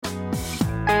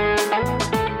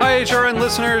HRN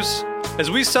listeners.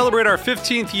 As we celebrate our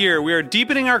 15th year, we are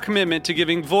deepening our commitment to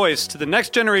giving voice to the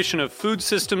next generation of food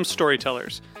systems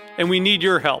storytellers, and we need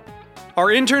your help. Our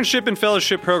internship and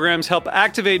fellowship programs help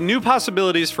activate new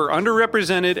possibilities for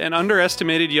underrepresented and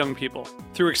underestimated young people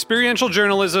through experiential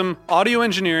journalism, audio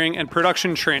engineering, and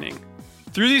production training.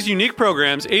 Through these unique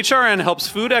programs, HRN helps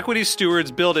food equity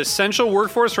stewards build essential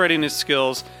workforce readiness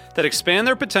skills that expand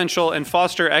their potential and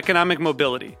foster economic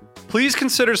mobility. Please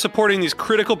consider supporting these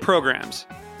critical programs.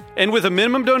 And with a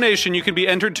minimum donation, you can be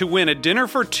entered to win a dinner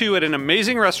for two at an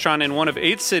amazing restaurant in one of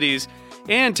 8 cities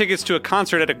and tickets to a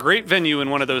concert at a great venue in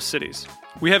one of those cities.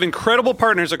 We have incredible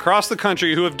partners across the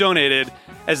country who have donated,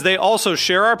 as they also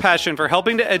share our passion for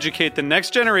helping to educate the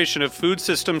next generation of food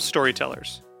systems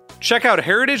storytellers. Check out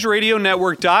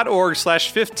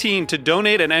heritageradionetwork.org/15 to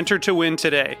donate and enter to win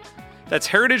today. That's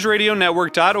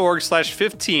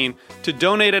heritageradionetwork.org/15 to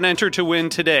donate and enter to win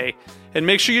today. And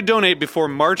make sure you donate before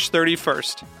March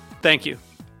 31st. Thank you.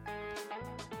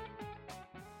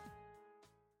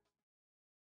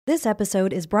 This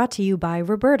episode is brought to you by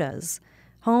Roberta's,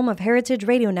 home of Heritage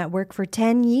Radio Network for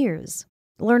 10 years.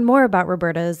 Learn more about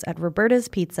Roberta's at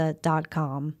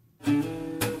robertaspizza.com.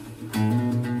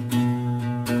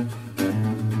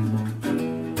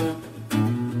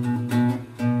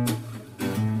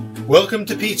 Welcome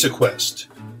to Pizza Quest.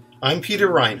 I'm Peter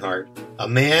Reinhardt, a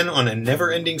man on a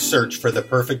never-ending search for the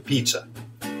perfect pizza.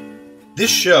 This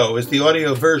show is the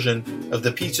audio version of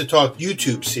the Pizza Talk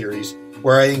YouTube series,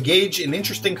 where I engage in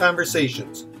interesting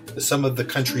conversations with some of the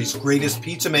country's greatest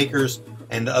pizza makers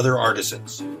and other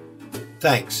artisans.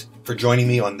 Thanks for joining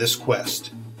me on this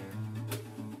quest.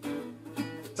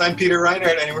 I'm Peter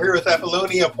Reinhardt, and we're here with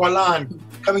Apollonia Poilâne,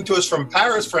 coming to us from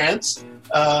Paris, France.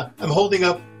 I'm holding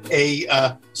up a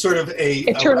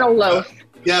eternal loaf.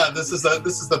 This is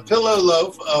the pillow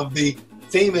loaf of the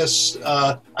famous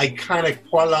iconic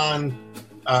Poilâne.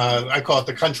 I call it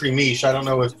the country miche. I don't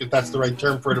know if that's the right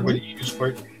term for it or what you use for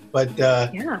it, but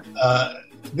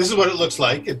this is what it looks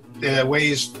like. It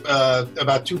weighs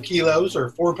about 2 kilos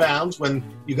or 4 pounds when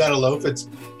you got a loaf. It's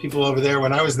people over there.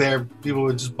 When I was there, people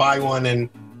would just buy one and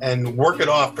work it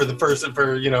off for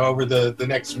over the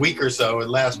next week or so. It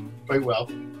lasts quite well.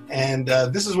 And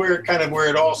this is where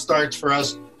it all starts for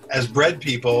us as bread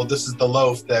people. This is the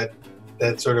loaf that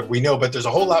sort of we know, but there's a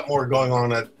whole lot more going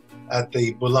on at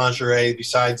the Boulangerie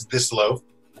besides this loaf.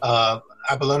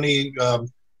 Apollonie,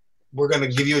 we're going to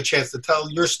give you a chance to tell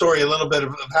your story a little bit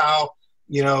of how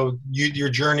your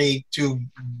journey to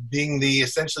being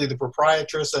essentially the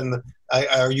proprietress, and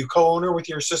are you co-owner with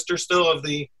your sister still of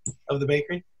the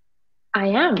bakery? I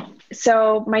am.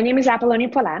 So my name is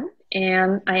Apollonie Poilâne,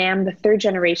 and I am the 3rd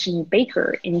generation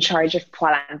baker in charge of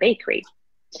Poilâne Bakery.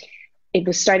 It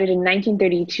was started in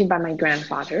 1932 by my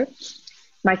grandfather.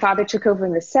 My father took over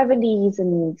in the 70s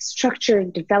and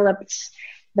developed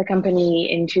the company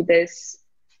into this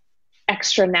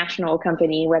extra national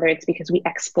company, whether it's because we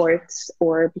export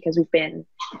or because we've been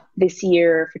this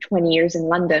year for 20 years in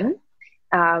London.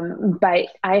 But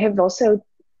I have also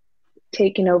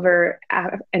taken over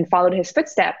and followed his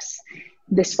footsteps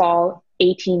this fall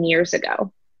 18 years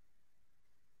ago.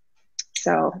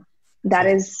 So that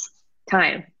is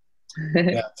time.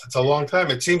 Yeah, it's a long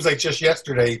time. It seems like just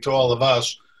yesterday to all of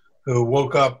us who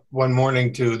woke up one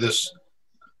morning to this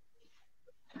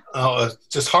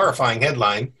just horrifying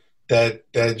headline that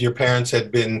your parents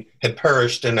had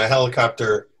perished in a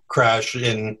helicopter crash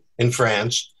in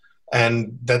France,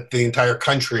 and that the entire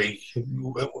country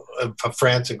of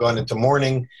France had gone into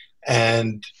mourning,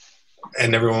 and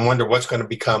everyone wondered what's going to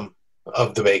become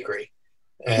of the bakery.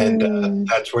 And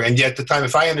that's where, and yet at the time,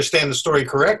 if I understand the story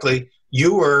correctly,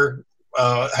 you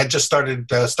had just started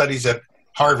studies at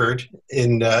Harvard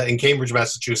in Cambridge,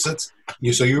 Massachusetts.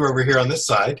 So you were over here on this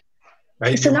side,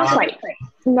 right? So not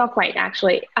quite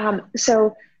actually.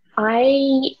 So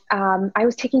I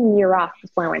was taking a year off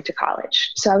before I went to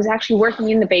college. So I was actually working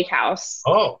in the bakehouse.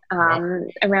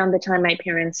 Around the time my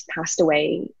parents passed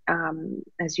away,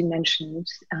 as you mentioned,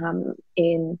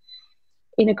 in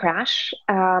a crash.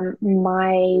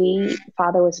 My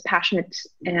father was passionate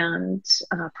and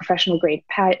professional grade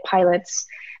pilot,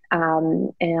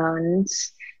 and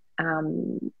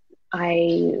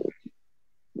I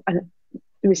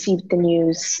received the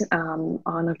news on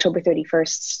October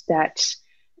 31st that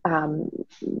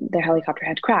their helicopter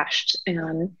had crashed.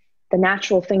 And the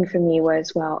natural thing for me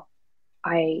was, well,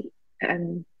 I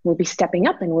will be stepping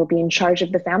up and will be in charge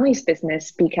of the family's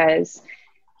business, because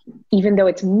even though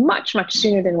it's much, much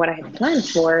sooner than what I had planned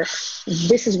for,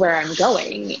 this is where I'm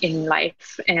going in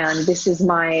life. And this is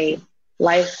my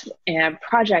life and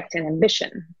project and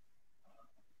ambition.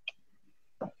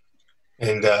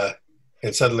 And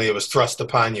and suddenly it was thrust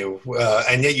upon you,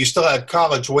 and yet you still had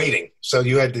college waiting. So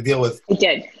you had to deal with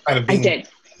kind of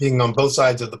being on both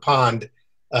sides of the pond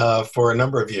for a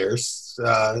number of years.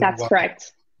 That's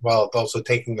correct. While also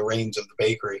taking the reins of the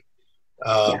bakery.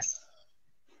 Yes.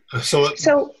 So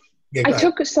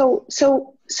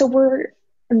we're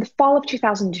in the fall of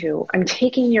 2002. I'm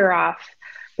taking a year off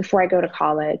before I go to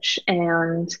college,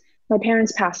 and my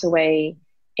parents pass away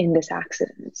in this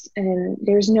accident. And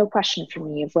there's no question for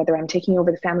me of whether I'm taking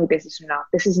over the family business or not.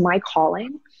 This is my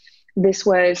calling. This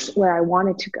was where I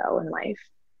wanted to go in life.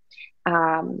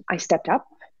 I stepped up,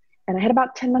 and I had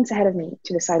about 10 months ahead of me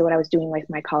to decide what I was doing with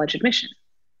my college admission.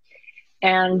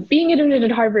 And being admitted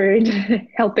at Harvard,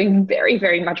 helping very,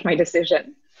 very much my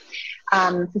decision.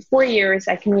 For 4 years,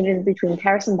 I commuted between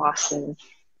Paris and Boston,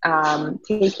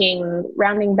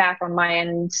 rounding back on my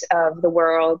end of the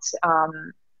world,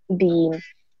 the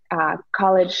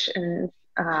college and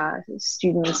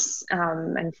students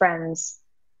and friends.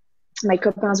 My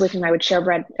copains with whom I would share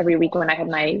bread every week when I had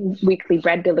my weekly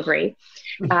bread delivery,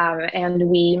 and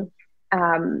we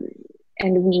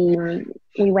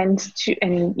went to,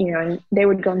 and they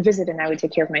would go and visit, and I would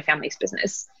take care of my family's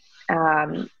business.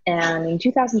 And in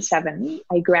 2007,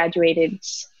 I graduated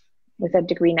with a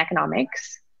degree in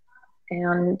economics,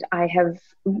 and I have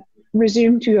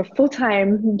resumed to a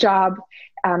full-time job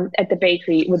at the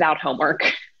bakery without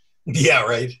homework. Yeah,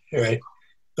 right.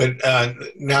 But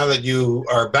now that you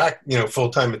are back,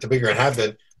 full-time at the bakery and have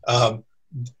been,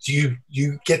 do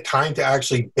you get time to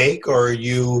actually bake, or are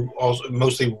you also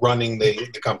mostly running the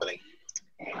company?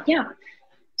 Yeah.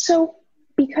 So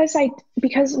because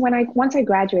once I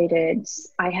graduated,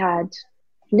 I had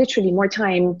literally more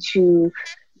time to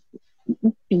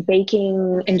be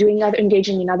baking and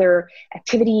engaging in other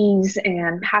activities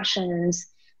and passions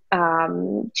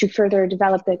to further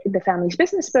develop the family's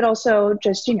business, but also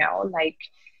just, like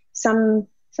some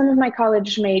of my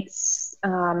college mates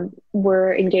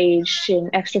were engaged in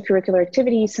extracurricular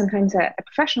activities, sometimes at a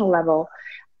professional level.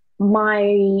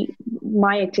 My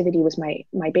activity was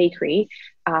my bakery.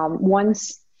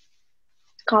 Once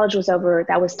college was over,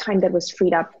 that was time that was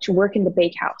freed up to work in the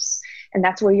bakehouse. And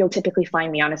that's where you'll typically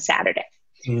find me on a Saturday.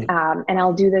 And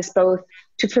I'll do this both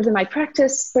to further my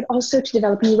practice, but also to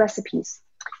develop new recipes.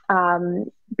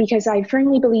 Because I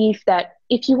firmly believe that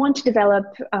if you want to develop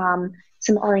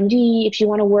some R&D, if you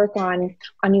want to work on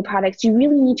new products, you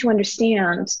really need to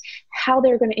understand how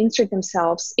they're going to insert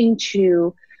themselves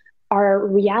into our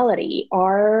reality,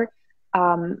 our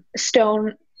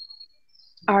stone,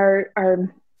 our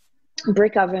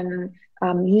brick oven,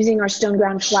 using our stone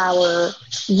ground flour,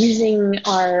 using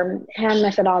our hand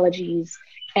methodologies.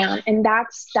 And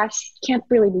that's can't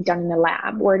really be done in the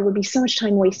lab, where it would be so much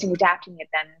time wasting adapting it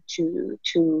then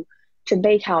to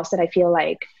bakehouse that I feel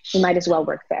like we might as well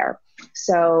work there.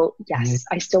 So yes,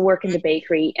 I still work in the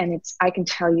bakery, and I can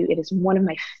tell you it is one of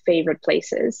my favorite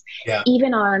places. Yeah.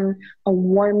 Even on a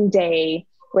warm day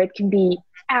where it can be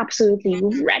absolutely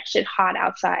wretched hot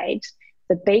outside,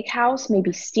 the bakehouse may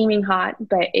be steaming hot,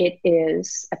 but it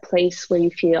is a place where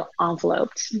you feel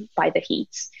enveloped by the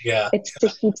heat. Yeah. It's the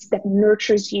heat that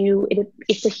nurtures you.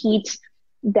 It's a heat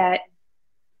that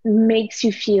makes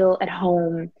you feel at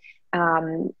home.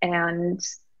 And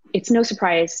it's no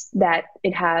surprise that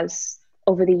it has,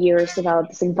 over the years, developed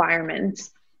this environment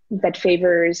that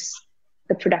favors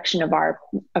the production of our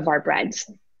breads.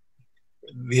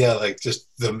 Yeah, like just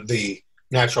the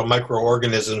natural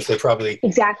microorganisms that probably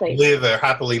exactly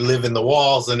happily live in the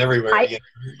walls and everywhere.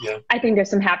 I think there's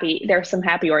some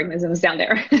happy organisms down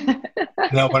there.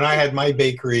 When I had my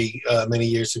bakery many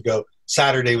years ago,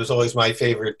 Saturday was always my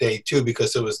favorite day too,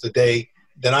 because it was the day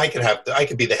that I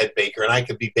could be the head baker, and I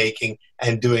could be baking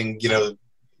and doing,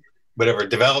 whatever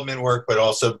development work, but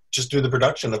also just do the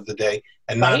production of the day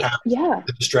and not have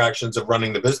the distractions of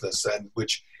running the business, and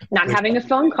having a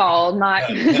phone call,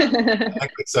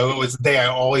 exactly. So it was the day I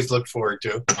always looked forward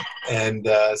to. And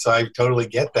so I totally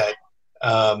get that.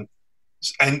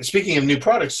 And speaking of new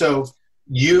products, so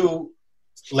you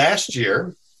last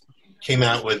year came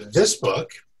out with this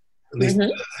book. At least,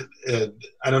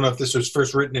 I don't know if this was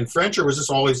first written in French, or was this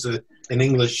always an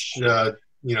English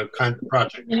kind of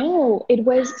project? No, it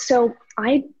was. So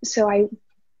I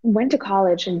went to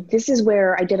college, and this is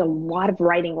where I did a lot of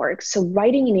writing work. So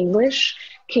writing in English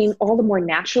came all the more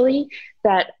naturally,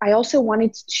 that I also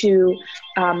wanted to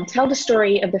tell the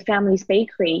story of the family's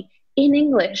bakery in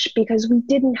English, because we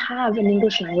didn't have an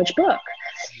English language book.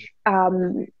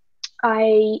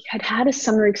 I had a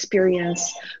summer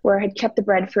experience where I had kept the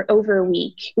bread for over a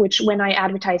week, which when I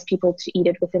advertised people to eat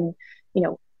it within,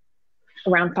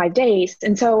 around 5 days.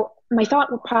 And so my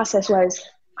thought process was,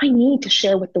 I need to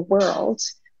share with the world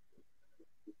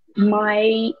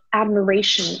my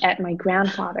admiration at my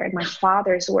grandfather and my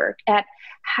father's work, at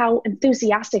how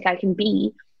enthusiastic I can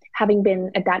be, having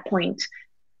been at that point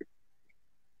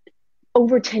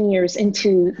over 10 years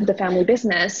into the family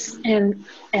business and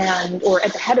or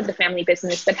at the head of the family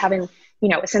business, but having,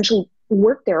 essentially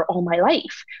worked there all my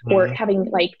life, or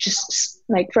having just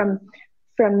from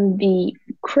the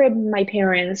crib my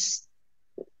parents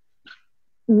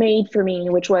made for me,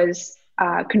 which was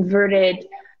converted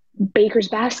baker's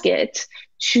basket,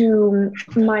 to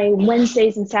my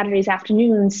Wednesdays and Saturdays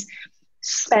afternoons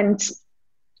spent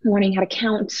learning how to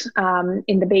count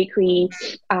in the bakery,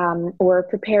 or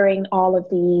preparing all of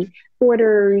the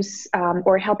orders,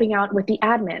 or helping out with the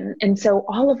admin. And so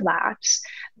all of that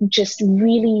just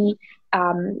really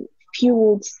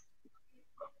fueled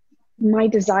my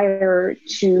desire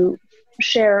to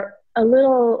share a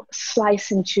little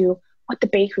slice into what the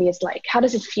bakery is like. How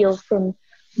does it feel from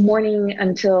morning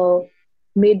until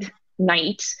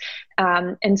midnight?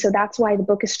 And so that's why the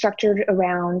book is structured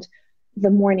around the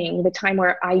morning, the time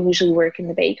where I usually work in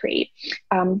the bakery,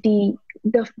 the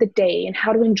day, and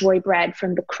how to enjoy bread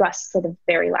from the crust to the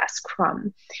very last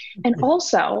crumb. And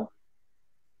also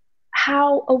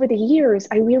how over the years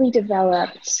I really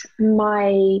developed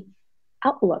my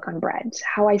outlook on bread,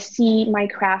 how I see my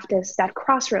craft as that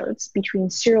crossroads between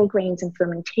cereal grains and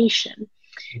fermentation,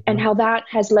 and how that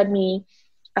has led me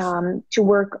to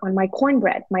work on my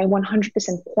cornbread, my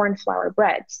 100% corn flour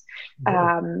breads.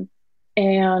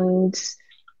 And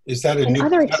is that a new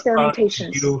other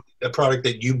experimentations? A product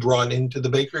that you brought into the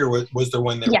bakery, or was there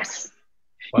one there? Yes.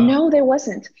 Wow. No, there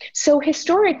wasn't. So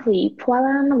historically,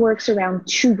 Poilâne works around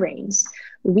two grains,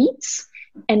 wheat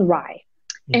and rye.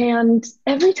 And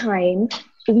every time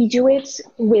we do it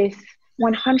with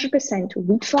 100%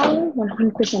 wheat flour,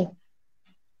 100%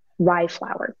 rye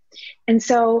flour. And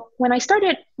so when I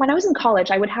was in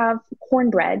college, I would have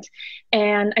cornbread,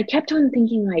 and I kept on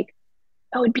thinking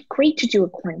oh, it'd be great to do a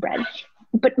cornbread.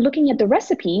 But looking at the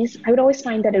recipes, I would always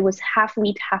find that it was half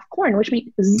wheat, half corn, which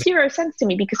made zero sense to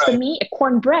me, because for me, a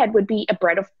cornbread would be a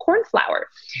bread of corn flour.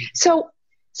 So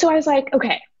I was like,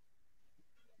 okay,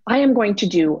 I am going to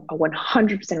do a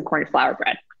 100% corn flour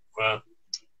bread. Wow.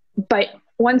 But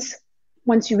once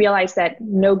you realize that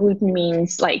no gluten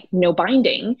means no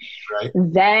binding,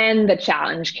 then the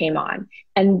challenge came on.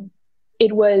 And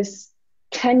it was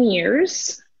 10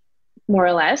 years, more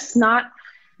or less, not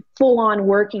full on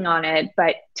working on it,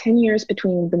 but 10 years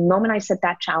between the moment I set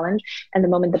that challenge and the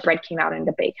moment the bread came out in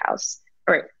the bakehouse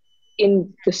or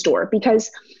in the store, because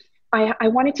I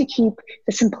wanted to keep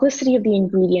the simplicity of the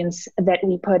ingredients that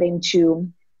we put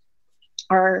into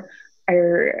our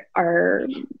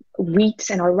wheat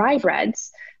and our rye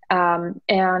breads,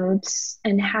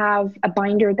 and have a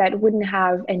binder that wouldn't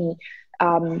have any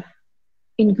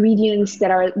ingredients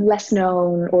that are less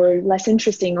known or less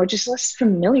interesting or just less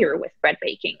familiar with bread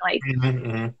baking.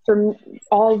 For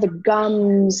all the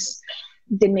gums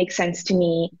didn't make sense to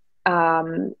me.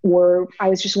 Or I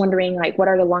was just wondering what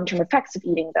are the long-term effects of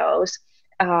eating those?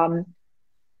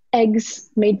 Eggs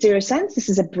made zero sense. This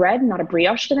is a bread, not a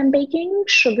brioche that I'm baking.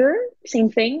 Sugar, same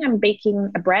thing. I'm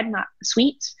baking a bread, not a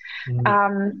sweet.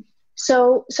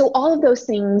 So all of those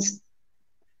things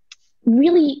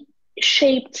really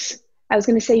shaped, I was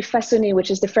going to say façonner, which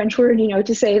is the French word,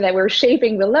 to say that we're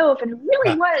shaping the loaf. And it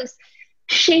really was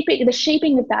the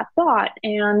shaping of that thought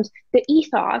and the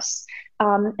ethos.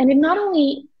 And it not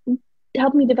only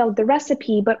helped me develop the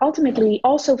recipe, but ultimately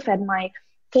also fed my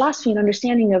philosophy and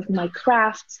understanding of my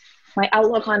craft, my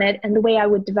outlook on it, and the way I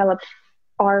would develop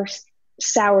our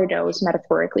sourdoughs,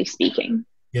 metaphorically speaking.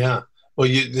 Yeah. Well,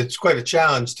 it's quite a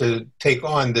challenge to take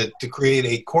on to create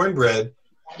a cornbread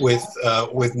with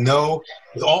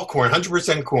all corn,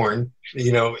 100% corn,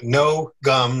 no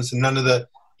gums, none of the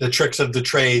tricks of the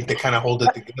trade to kind of hold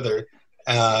it together.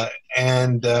 I'm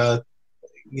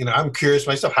curious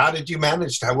myself, how did you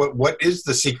manage that? What is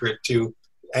the secret to,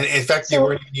 and in fact, you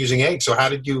weren't even using eggs. So how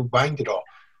did you bind it all?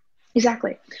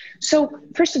 Exactly. So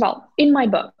first of all, in my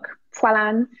book,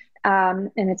 Poilâne,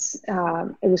 and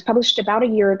it was published about a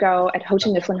year ago at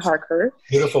Houghton Mifflin Harker.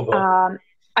 Beautiful book.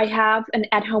 I have an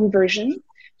at-home version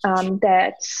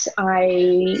that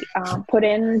I put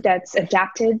in that's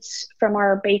adapted from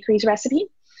our bakery's recipe.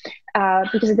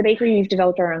 Because at the bakery, we've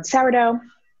developed our own sourdough.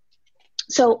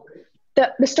 So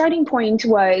the starting point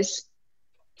was,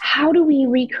 how do we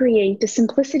recreate the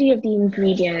simplicity of the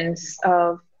ingredients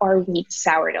of our wheat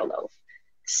sourdough loaf?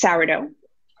 Sourdough,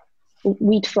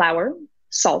 wheat flour,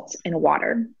 salt, and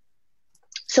water.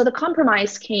 So the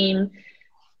compromise came,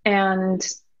 and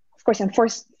of course, I'm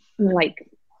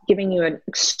giving you an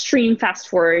extreme fast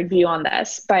forward view on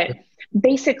this, but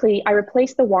basically I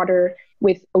replaced the water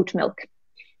with oat milk.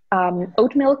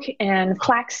 Oat milk and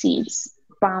flax seeds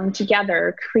bound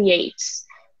together creates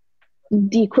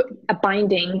a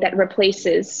binding that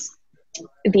replaces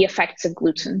the effects of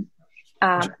gluten.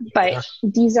 But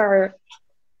these are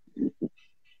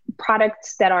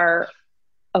products that are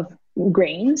of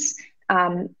grains.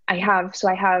 I have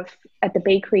at the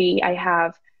bakery, I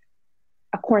have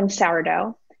a corn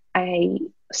sourdough.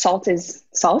 Salt is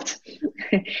salt.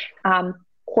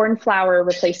 Corn flour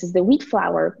replaces the wheat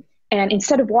flour. And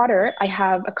instead of water, I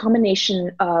have a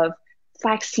combination of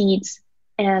flax seeds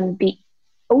and the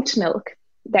oat milk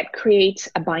that creates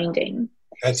a binding.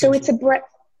 So it's a bread,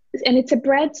 and it's a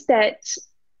bread that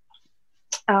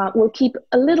will keep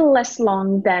a little less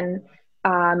long than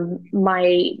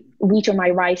my wheat or my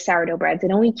rye sourdough breads.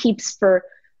 It only keeps for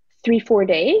 3-4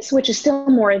 days, which is still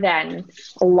more than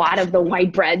a lot of the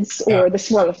white breads or the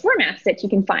smaller formats that you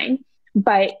can find.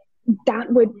 But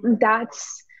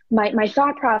that's my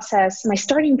thought process. My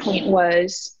starting point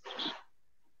was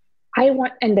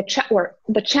the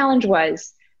challenge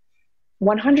was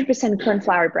 100% corn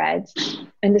flour bread.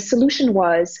 And the solution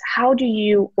was, how do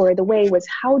you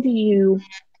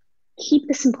keep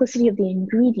the simplicity of the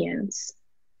ingredients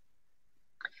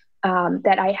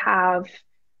that I have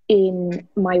in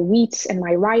my wheat and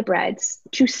my rye breads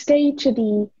to stay to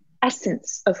the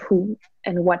essence of who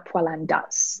and what Poilâne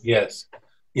does. Yes.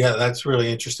 Yeah, that's really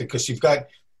interesting, because you've got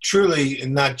truly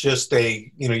not just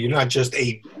you're not just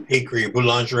a bakery, a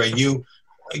boulangerie.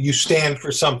 You stand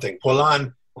for something.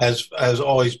 Poilâne has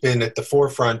always been at the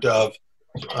forefront of,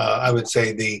 I would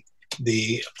say,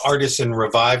 the artisan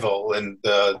revival and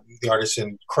the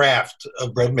artisan craft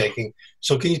of bread making.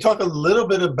 So can you talk a little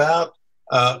bit about,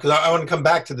 because I want to come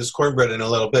back to this cornbread in a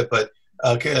little bit, but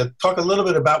talk a little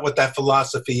bit about what that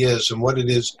philosophy is and what it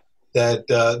is that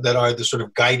are the sort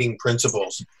of guiding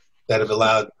principles that have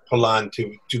allowed Poilâne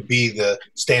to be the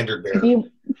standard bearer.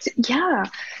 Yeah.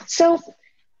 So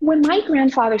when my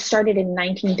grandfather started in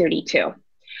 1932,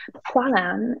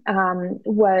 Poilâne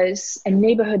was a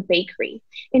neighborhood bakery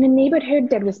in a neighborhood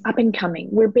that was up and coming,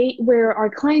 where our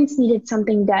clients needed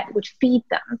something that would feed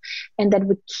them and that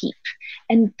would keep.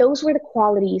 And those were the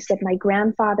qualities that my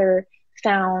grandfather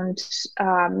found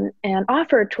and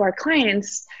offered to our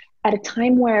clients at a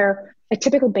time where a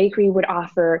typical bakery would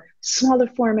offer smaller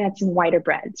formats and wider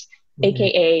breads,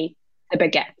 aka the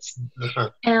baguettes.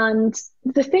 And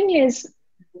the thing is,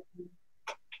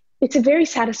 it's a very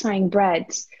satisfying bread,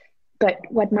 but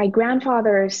what my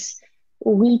grandfather's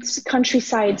wheat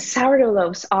countryside sourdough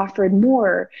loaves offered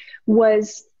more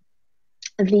was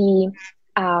a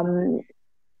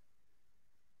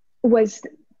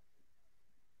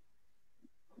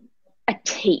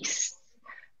taste,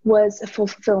 was a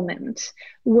fulfillment,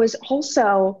 was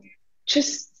also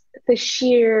just the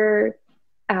sheer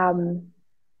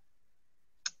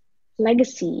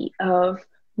legacy of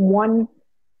one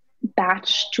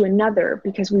batch to another,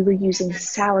 because we were using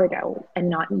sourdough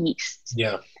and not yeast.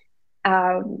 Yeah.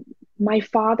 My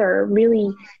father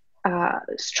really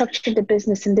structured the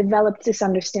business and developed this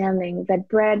understanding that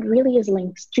bread really is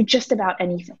linked to just about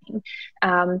anything.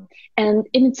 And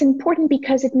it's important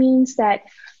because it means that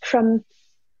from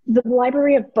the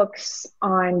library of books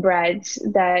on bread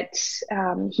that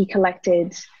he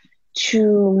collected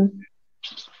to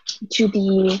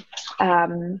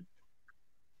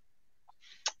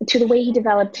the way he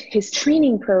developed his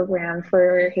training program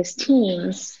for his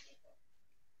teams,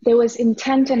 there was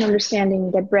intent and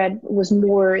understanding that bread was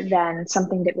more than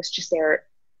something that was just there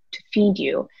to feed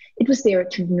you. It was there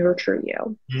to nurture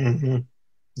you. Mm-hmm.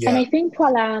 Yeah. And I think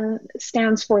Poilâne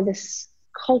stands for this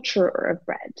culture of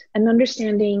bread, an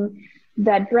understanding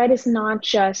that bread is not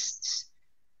just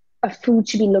a food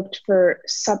to be looked for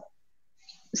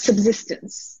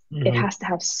subsistence. Mm-hmm. It has to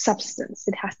have substance.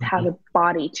 It has to have a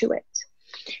body to it.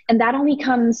 And that only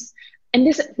comes,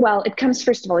 it comes,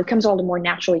 first of all, it comes all the more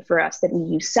naturally for us that we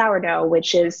use sourdough,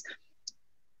 which is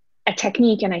a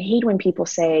technique. And I hate when people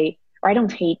say, or I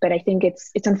don't hate, but I think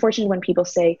it's unfortunate when people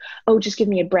say, oh, just give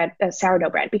me a sourdough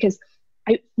bread, because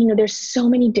there's so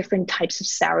many different types of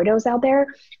sourdoughs out there.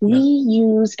 Yeah. We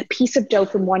use a piece of dough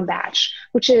from one batch,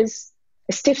 which is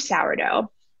a stiff sourdough.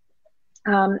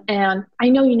 And I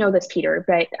know you know this, Peter,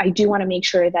 but I do want to make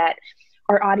sure that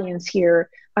our audience here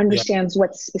understands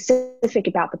what's specific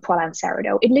about the Poilâne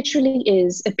sourdough. It literally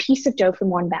is a piece of dough from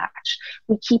one batch.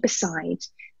 We keep aside.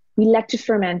 We let to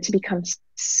ferment to become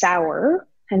sour,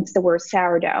 hence the word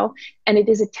sourdough. And it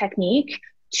is a technique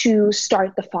to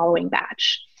start the following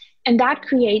batch. And that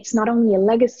creates not only a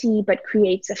legacy, but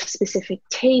creates a specific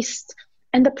taste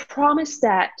and the promise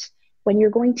that when you're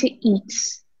going to eat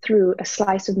through a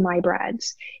slice of my bread,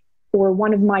 or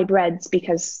one of my breads,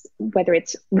 because whether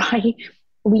it's rye,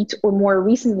 wheat, or more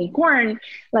recently corn,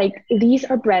 like these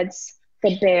are breads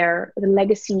that bear the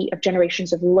legacy of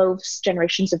generations of loaves,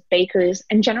 generations of bakers,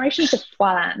 and generations of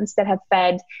poilans that have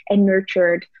fed and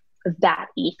nurtured that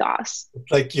ethos.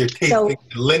 Like you're tasting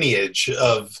the lineage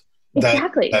of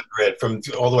that bread from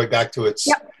all the way back to its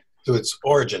to its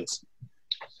origins.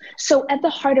 So at the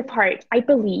heart of heart, I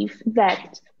believe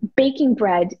that baking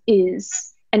bread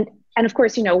is, and of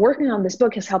course, you know, working on this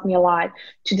book has helped me a lot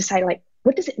to decide, like,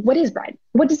 what is bread?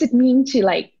 What does it mean to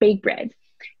like bake bread?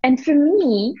 And for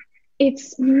me,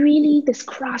 it's really this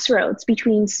crossroads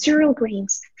between cereal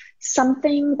grains,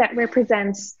 something that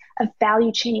represents a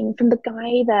value chain from the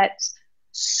guy that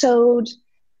sowed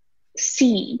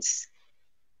seeds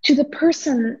to the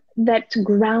person that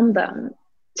ground them,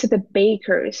 to the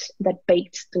bakers that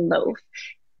baked the loaf.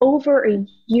 Over a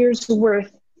year's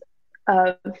worth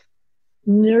of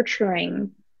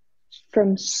nurturing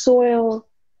from soil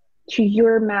to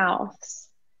your mouths,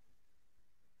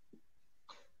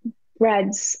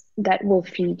 breads that will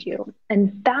feed you.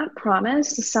 And that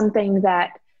promise is something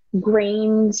that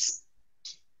grains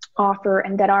offer,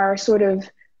 and that are sort of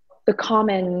the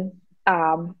common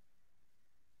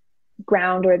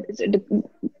ground, or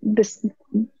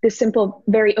the simple,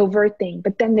 very overt thing.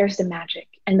 But then there's the magic,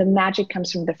 and the magic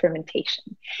comes from the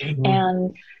fermentation. Mm-hmm.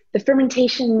 And the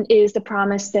fermentation is the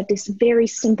promise that this very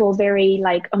simple, very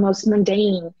like almost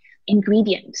mundane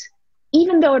ingredient,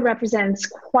 even though it represents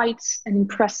quite an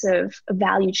impressive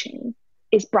value chain,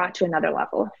 is brought to another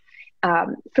level.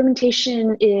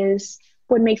 Fermentation is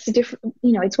what makes a difference.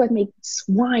 You know, it's what makes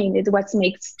wine. It's what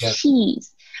makes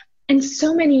cheese, and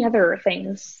so many other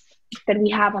things that we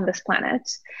have on this planet.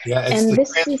 Yeah, it's and the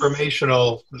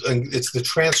transformational. It's the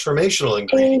transformational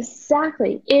ingredient.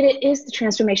 Exactly, it is the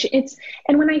transformation.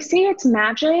 And when I say it's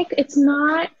magic, it's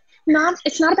not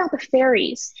about the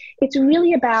fairies. It's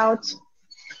really about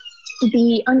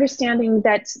the understanding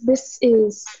that this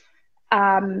is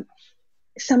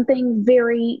something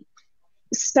very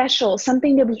special,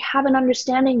 something that we have an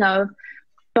understanding of,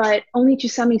 but only to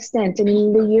some extent. And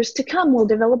in the years to come, we'll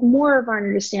develop more of our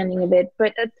understanding of it.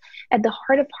 But at the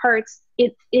heart of hearts,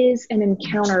 it is an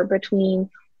encounter between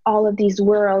all of these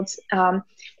worlds.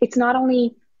 It's not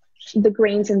only the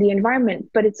grains and the environment,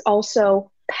 but it's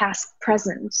also past,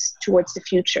 present towards the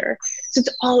future. So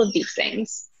it's all of these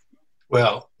things.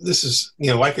 Well, this is,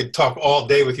 you know, I could talk all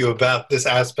day with you about this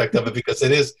aspect of it, because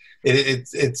it's.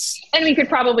 And we could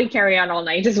probably carry on all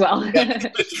night as well. Yeah,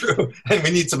 it's true, and we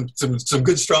need some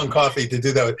good strong coffee to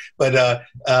do that. But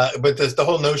the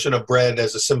whole notion of bread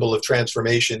as a symbol of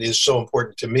transformation is so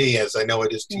important to me, as I know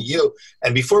it is to you.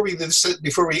 And before we end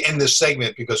this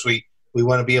segment, because we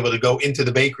want to be able to go into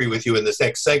the bakery with you in this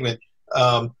next segment.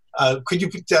 Could you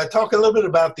talk a little bit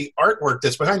about the artwork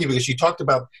that's behind you, because you talked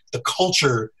about the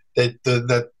culture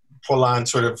that Poilâne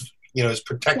sort of, you know, is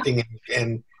protecting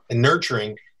and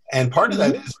nurturing, and part of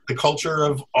that is the culture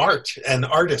of art and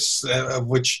artists, of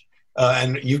which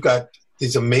and you've got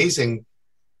these amazing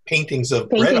paintings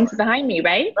behind me,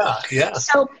 right? Yeah.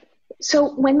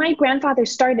 So when my grandfather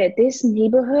started this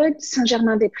neighborhood,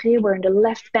 Saint-Germain-des-Prés, we're in the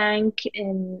left bank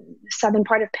in the southern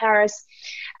part of Paris,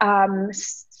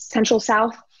 central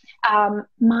south.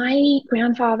 My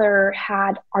grandfather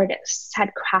had artists,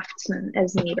 had craftsmen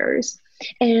as neighbors,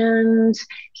 and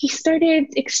he started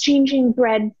exchanging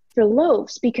bread for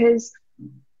loaves, because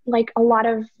like a lot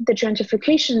of the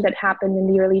gentrification that happened in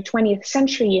the early 20th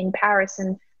century in Paris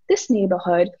and this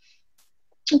neighborhood,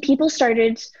 people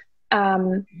started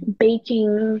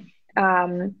baking,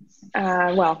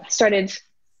 started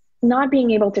not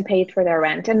being able to pay for their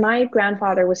rent. And my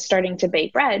grandfather was starting to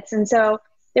bake breads. And so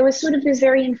there was sort of this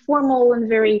very informal and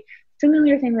very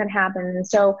familiar thing that happened. And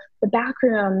so the back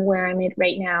room where I'm at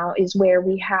right now is where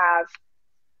we have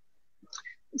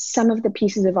some of the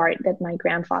pieces of art that my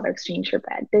grandfather exchanged for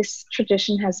bread. This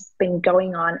tradition has been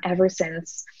going on ever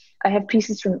since. I have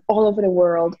pieces from all over the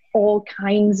world, all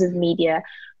kinds of media,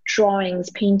 drawings,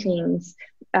 paintings,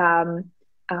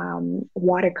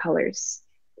 watercolors,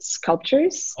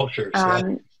 sculptures.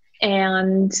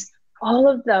 And all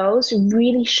of those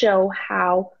really show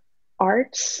how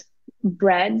art,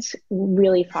 bread,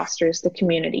 really fosters the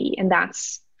community. And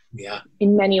that's,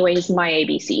 in many ways, my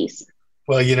ABCs.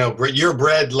 Well, you know, your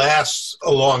bread lasts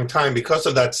a long time because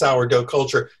of that sourdough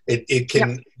culture. It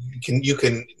can,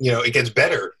 you know, it gets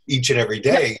better each and every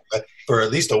day for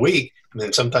at least a week, and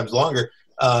then sometimes longer.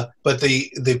 But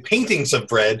the paintings of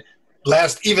bread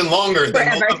last even longer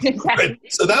than bread.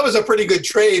 So that was a pretty good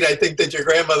trade, I think, that your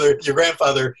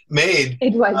grandfather made.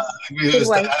 It was.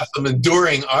 To have some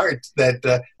enduring art that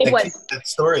keeps that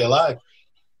story alive.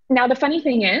 Now, the funny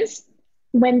thing is,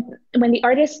 when the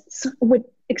artists would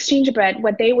exchange bread,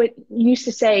 what they would used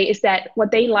to say is that what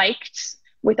they liked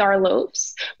with our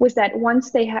loaves was that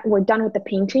once they were done with the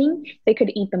painting, they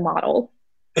could eat the model.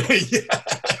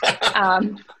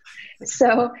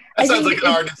 So that sounds like an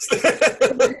artist.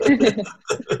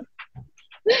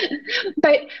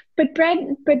 but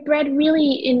bread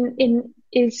really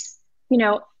is, you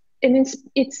know, and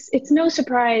it's no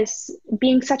surprise,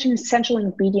 being such an essential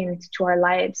ingredient to our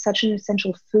lives, such an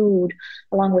essential food,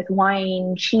 along with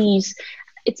wine, cheese.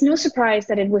 It's no surprise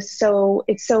that it's so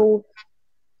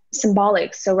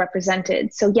symbolic, so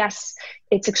represented. So yes,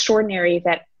 it's extraordinary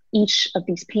that each of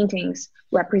these paintings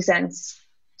represents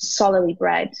solidly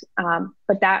bread,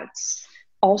 but that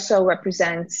also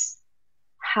represents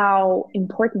how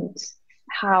important,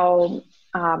 how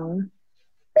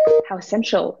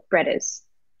essential bread is.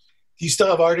 Do you still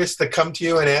have artists that come to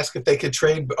you and ask if they could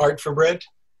trade art for bread?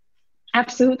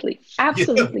 Absolutely. Yeah,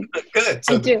 good.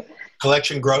 So I do.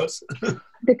 Collection grows?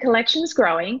 The collection's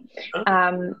growing.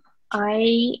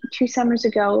 I 2 summers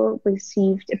ago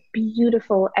received a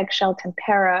beautiful eggshell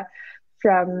tempera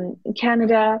from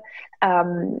Canada.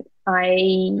 I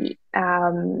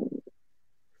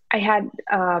had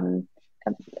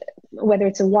whether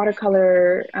it's a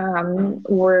watercolor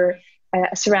or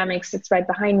a ceramics that's right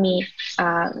behind me.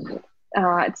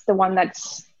 It's the one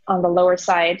that's on the lower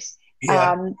side.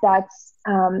 Yeah.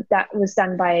 That was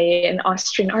done by an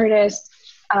Austrian artist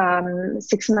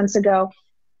 6 months ago.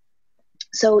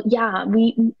 So yeah,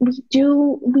 we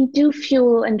do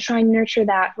fuel and try and nurture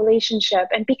that relationship.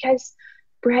 And because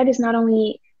bread is not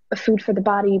only a food for the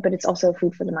body, but it's also a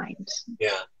food for the mind.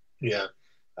 Yeah.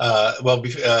 Well,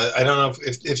 I don't know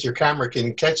if your camera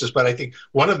can catch this, but I think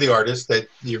one of the artists that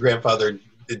your grandfather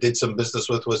did some business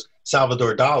with was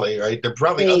Salvador Dali, right? There are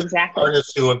probably other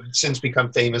artists who have since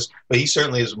become famous, but he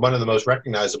certainly is one of the most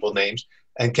recognizable names.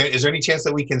 And is there any chance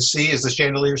that we can see, is the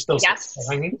chandelier still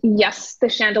hanging? Yes, the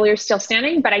chandelier is still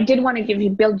standing, but I did want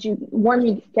to warm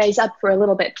you guys up for a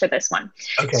little bit for this one.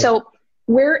 Okay. So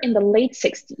we're in the late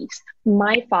 60s.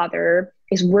 My father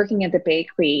is working at the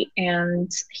bakery,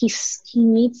 and he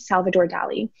meets Salvador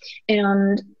Dali.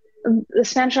 And the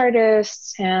Spanish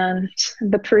artist and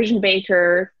the Parisian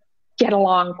baker get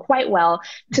along quite well,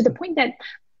 to the point that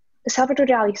Salvador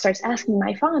Dali starts asking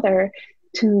my father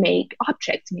to make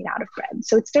objects made out of bread.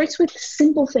 So it starts with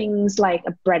simple things like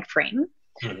a bread frame.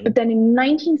 Mm-hmm. But then in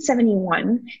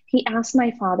 1971, he asked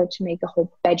my father to make a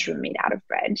whole bedroom made out of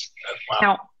bread. Wow.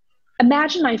 Now,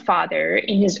 imagine my father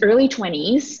in his early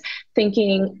 20s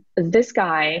thinking, this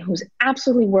guy who's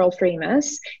absolutely world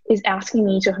famous is asking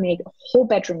me to make a whole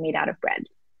bedroom made out of bread.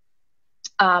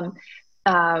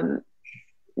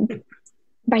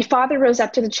 My father rose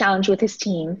up to the challenge with his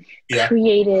team,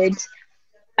 created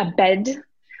a bed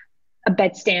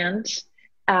stand,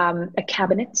 a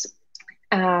cabinet,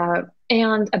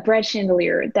 and a bread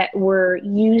chandelier that were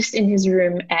used in his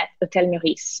room at Hotel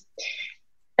Meurice.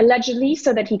 Allegedly,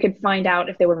 so that he could find out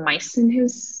if there were mice in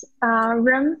his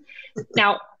room.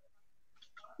 Now,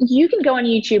 you can go on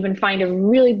YouTube and find a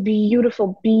really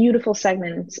beautiful, beautiful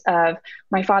segment of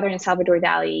my father and Salvador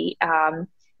Dali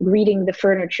reading the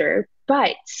furniture.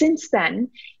 But since then,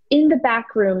 in the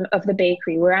back room of the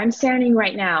bakery where I'm standing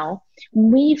right now,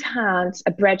 we've had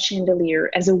a bread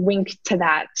chandelier as a wink to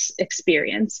that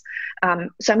experience.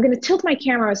 So I'm going to tilt my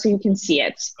camera so you can see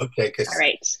it. Okay. All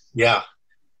right. Yeah.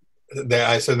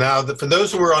 So now, for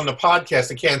those who are on the podcast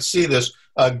and can't see this,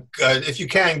 if you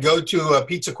can, go to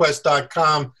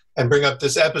pizzaquest.com and bring up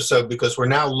this episode, because we're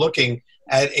now looking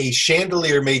at a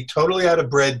chandelier made totally out of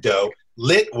bread dough,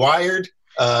 lit, wired,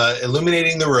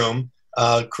 illuminating the room,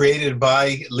 created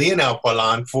by Lionel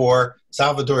Poilâne for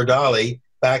Salvador Dali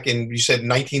back in, you said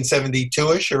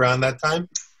 1972-ish, around that time?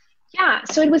 Yeah,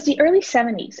 so it was the early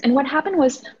 70s. And what happened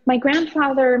was my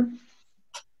grandfather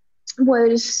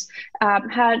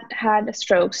had a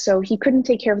stroke, so he couldn't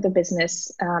take care of the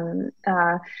business.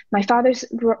 My father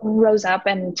rose up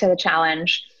and to the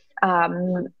challenge.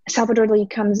 Salvador Dali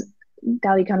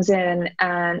comes in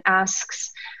and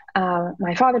asks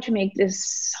my father to make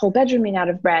this whole bedroom made out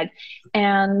of bread.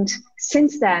 And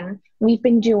since then, we've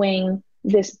been doing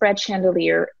this bread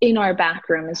chandelier in our back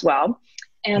room as well.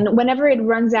 And whenever it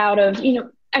runs out of,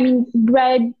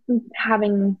 bread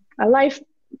having a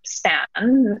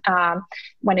lifespan,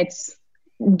 when it's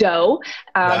dough,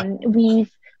 we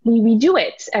redo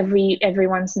it every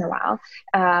once in a while.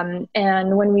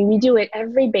 And when we redo it,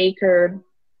 every baker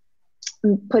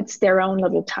puts their own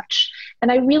little touch.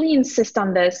 And I really insist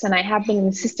on this, and I have been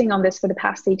insisting on this for the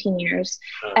past 18 years,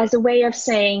 as a way of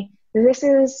saying, this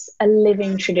is a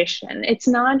living tradition. It's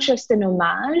not just an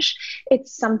homage.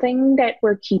 It's something that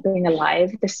we're keeping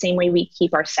alive the same way we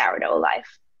keep our sourdough alive.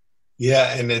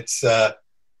 Yeah, and it's like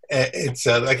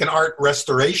an art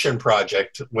restoration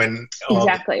project when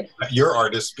exactly your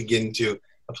artists begin to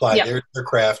apply their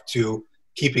craft to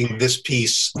keeping this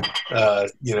piece, going.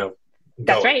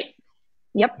 That's right.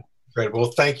 Yep. Great.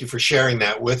 Well, thank you for sharing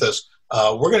that with us.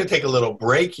 We're going to take a little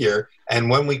break here, and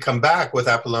when we come back with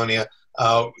Apollonia,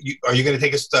 are you going to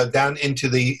take us down into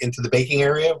the baking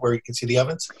area where you can see the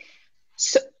ovens?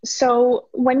 So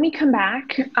when we come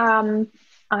back,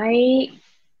 I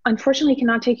unfortunately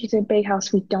cannot take you to the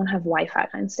bakehouse. We don't have Wi-Fi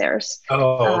downstairs.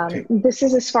 Oh, okay. This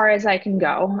is as far as I can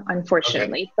go,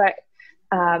 unfortunately. Okay.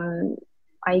 But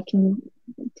I can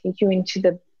take you into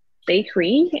the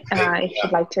bakery if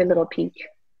you'd like to a little peek.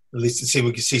 At least to see,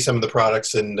 we can see some of the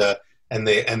products and the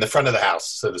front of the house,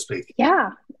 so to speak.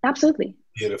 Yeah, absolutely.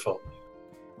 Beautiful.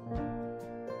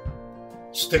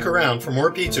 Stick around for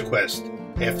more Pizza Quest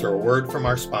after a word from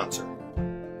our sponsor.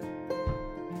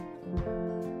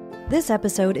 This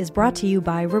episode is brought to you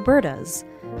by Roberta's,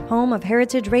 home of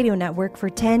Heritage Radio Network for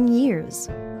 10 years.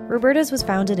 Roberta's was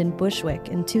founded in Bushwick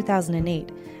in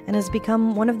 2008 and has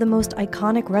become one of the most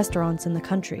iconic restaurants in the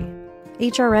country.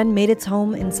 HRN made its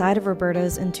home inside of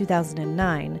Roberta's in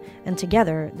 2009, and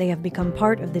together they have become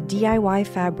part of the DIY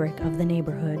fabric of the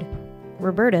neighborhood.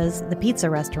 Roberta's, the pizza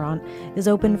restaurant, is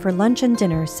open for lunch and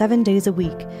dinner 7 days a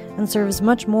week and serves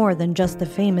much more than just the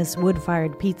famous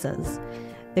wood-fired pizzas.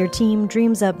 Their team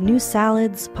dreams up new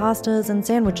salads, pastas, and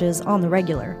sandwiches on the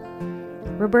regular.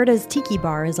 Roberta's Tiki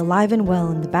Bar is alive and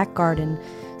well in the back garden,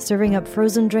 serving up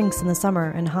frozen drinks in the summer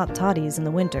and hot toddies in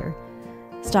the winter.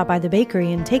 Stop by the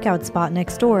bakery and takeout spot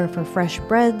next door for fresh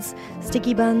breads,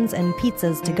 sticky buns, and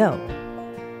pizzas to go.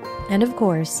 And of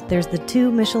course, there's the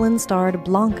 2 Michelin-starred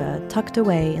Blanca tucked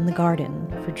away in the garden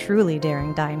for truly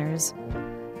daring diners.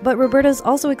 But Roberta's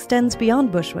also extends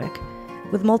beyond Bushwick,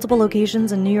 with multiple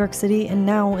locations in New York City and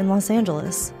now in Los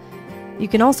Angeles. You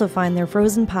can also find their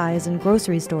frozen pies in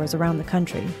grocery stores around the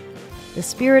country. The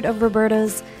spirit of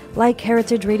Roberta's, like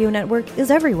Heritage Radio Network,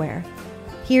 is everywhere.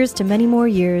 Here's to many more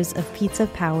years of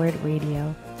pizza-powered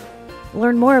radio.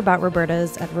 Learn more about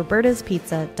Roberta's at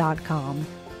robertaspizza.com.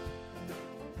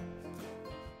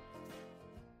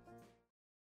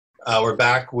 We're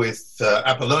back with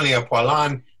Apollonia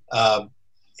Poilâne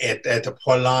at the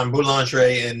Poilâne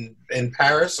Boulangerie in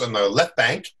Paris on the left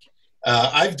bank.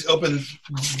 I've opened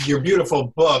your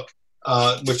beautiful book,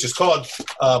 which is called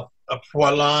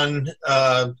Poilâne.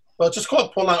 Just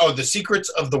called Poilâne. Oh, The Secrets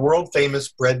of the World Famous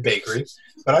Bread Bakery.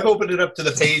 But I've opened it up to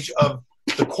the page of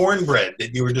the cornbread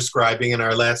that you were describing in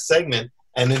our last segment,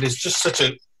 and it is just such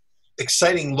a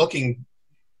exciting looking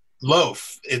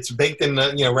loaf. It's baked in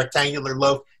a rectangular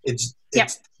loaf. It's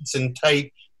and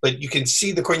tight, but you can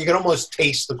see the corn. You can almost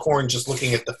taste the corn just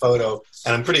looking at the photo,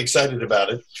 and I'm pretty excited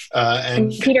about it.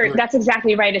 And Peter, that's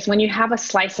exactly right. It's when you have a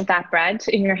slice of that bread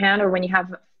in your hand, or when you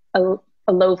have a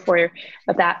loaf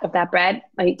of that bread,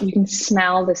 like you can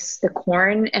smell the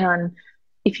corn, and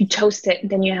if you toast it,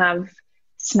 then you have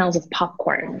smells of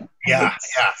popcorn.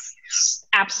 It's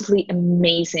absolutely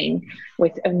amazing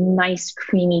with a nice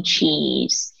creamy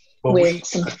cheese. With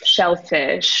some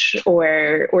shellfish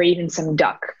or even some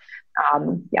duck.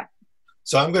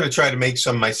 So I'm going to try to make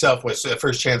some myself with the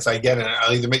first chance I get, and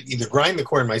I'll either grind the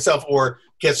corn myself or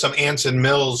get some Anson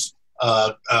Mills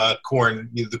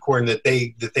corn, the corn that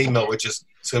they mill, which is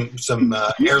some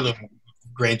heirloom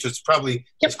grain. So it's probably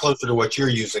just closer to what you're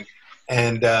using.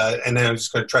 And then I'm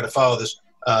just going to try to follow this.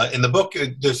 In the book,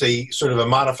 there's a sort of a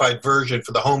modified version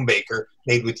for the home baker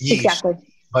made with yeast. Exactly.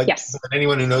 But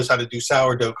anyone who knows how to do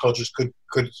sourdough cultures could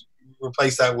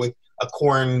replace that with a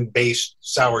corn-based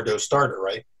sourdough starter,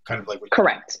 right? Kind of like what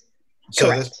Correct.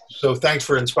 So thanks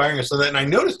for inspiring us on that. And I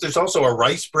noticed there's also a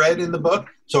rice bread in the book.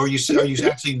 So are you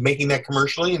actually making that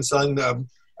commercially and selling a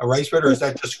rice bread, or is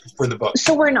that just for the book?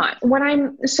 So we're not.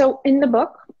 So in the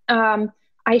book,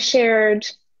 I shared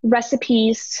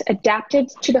recipes adapted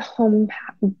to the home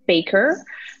baker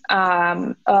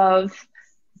of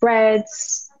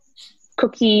breads,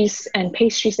 cookies, and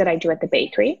pastries that I do at the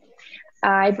bakery.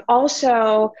 I've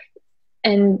also,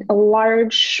 and a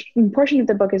large portion of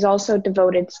the book is also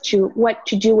devoted to what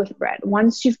to do with bread.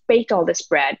 Once you've baked all this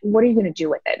bread, what are you going to do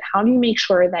with it? How do you make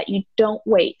sure that you don't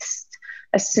waste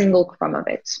a single crumb of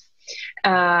it?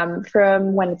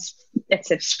 From when it's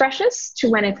at its freshest to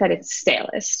when it's at its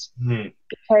stalest.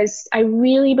 Because I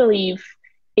really believe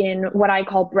in what I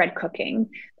call bread cooking,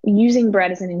 using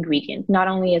bread as an ingredient, not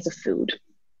only as a food.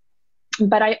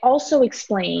 But I also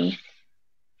explain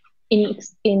in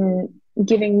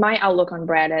giving my outlook on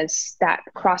bread as that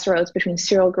crossroads between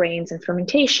cereal grains and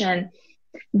fermentation,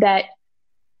 that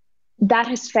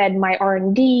has fed my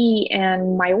R&D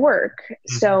and my work.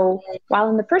 Mm-hmm. So while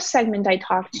in the first segment, I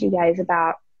talked to you guys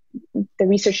about the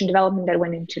research and development that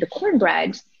went into the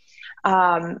cornbread,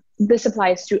 this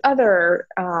applies to other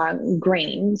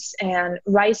grains, and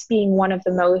rice being one of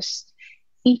the most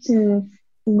eaten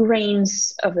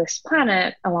grains of this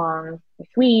planet, along with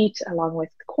wheat, along with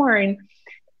corn.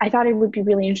 I thought it would be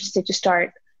really interesting to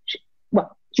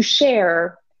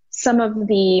share some of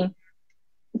the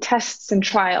tests and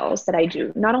trials that I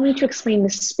do, not only to explain the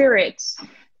spirit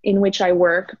in which I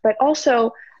work, but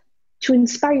also to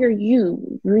inspire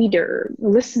you, reader,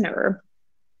 listener,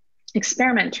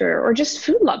 experimenter, or just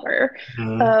food lover,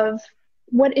 of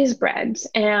what is bread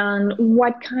and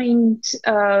what kind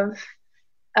of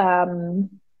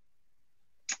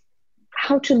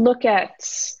how to look at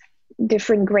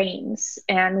different grains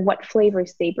and what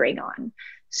flavors they bring on.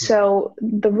 So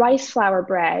the rice flour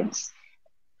bread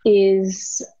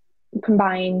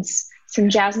combines some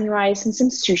jasmine rice and some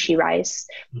sushi rice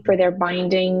for their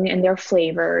binding and their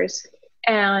flavors,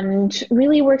 and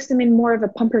really works them in more of a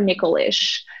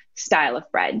pumpernickel-ish style of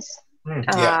bread.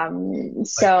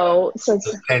 So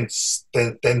it's dense.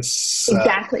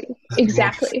 Exactly.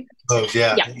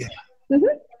 Yeah. Mm-hmm.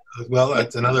 Well,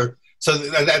 that's another. So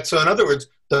in other words,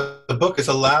 the book has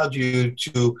allowed you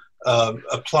to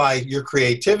apply your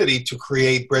creativity to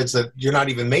create breads that you're not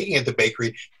even making at the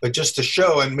bakery, but just to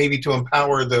show and maybe to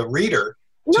empower the reader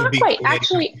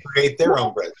create their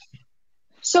own bread.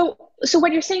 So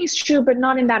what you're saying is true, but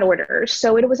not in that order.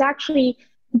 So it was actually,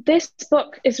 this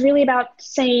book is really about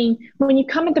saying, when you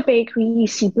come at the bakery, you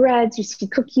see breads, you see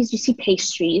cookies, you see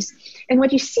pastries. And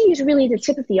what you see is really the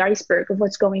tip of the iceberg of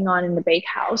what's going on in the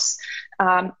bakehouse.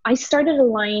 I started a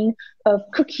line of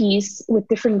cookies with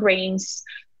different grains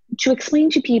to explain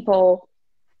to people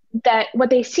that what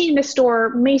they see in the store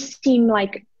may seem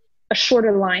like a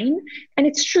shorter line. And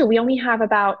it's true. We only have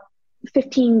about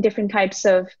 15 different types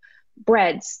of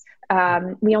breads.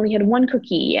 We only had one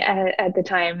cookie at the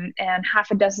time and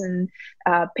half a dozen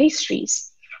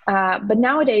pastries. But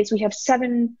nowadays we have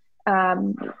 7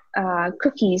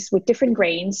 cookies with different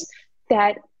grains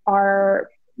that are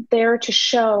there to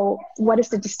show what is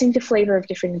the distinctive flavor of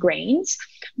different grains,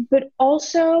 but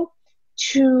also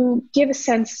to give a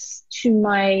sense to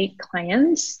my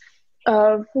clients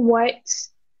of what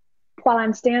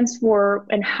Poilâne stands for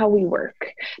and how we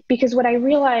work. Because what I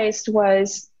realized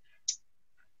was,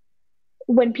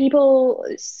 when people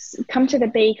come to the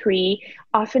bakery,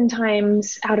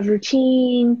 oftentimes out of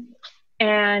routine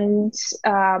and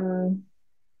on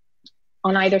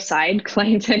either side,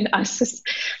 client and us,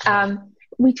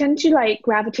 we tend to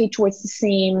gravitate towards the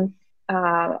same,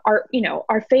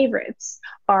 our favorites,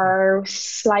 our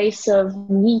slice of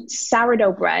neat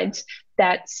sourdough bread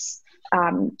that's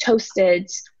toasted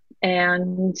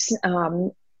and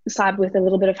slabbed with a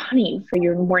little bit of honey for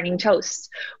your morning toast,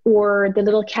 or the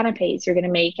little canapes you're going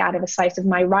to make out of a slice of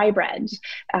my rye bread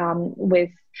with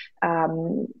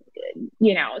some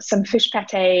fish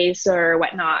pâtés or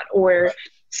whatnot, or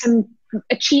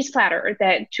a cheese platter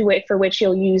for which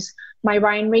you'll use my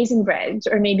rye and raisin bread,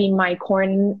 or maybe my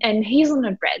corn and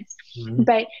hazelnut breads. Mm-hmm.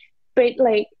 But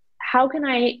how can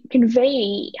I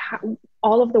convey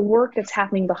all of the work that's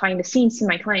happening behind the scenes to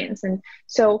my clients? And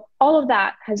so all of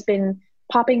that has been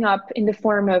popping up in the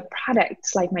form of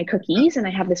products like my cookies, and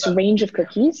I have this range of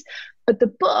cookies. But the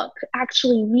book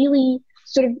actually really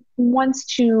sort of wants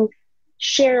to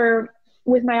share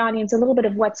with my audience a little bit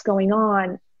of what's going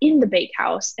on in the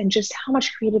bakehouse and just how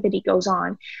much creativity goes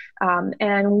on.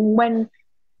 And when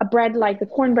a bread like the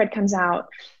cornbread comes out,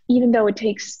 even though it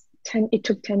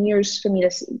took 10 years for me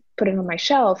to put it on my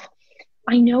shelf,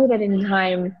 I know that in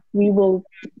time we will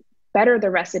better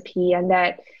the recipe, and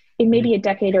that in maybe a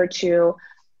decade or two,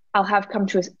 I'll have come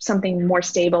to something more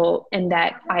stable, and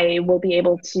that I will be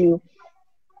able to,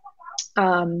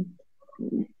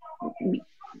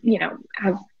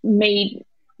 have made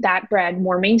that bread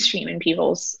more mainstream in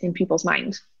people's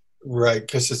minds. Right,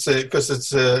 because it's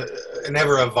an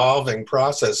ever evolving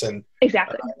process, and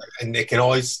exactly, and you can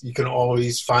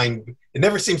always find. It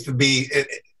never seems to be.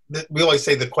 We always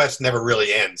say the quest never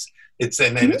really ends. It's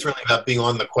it's really about being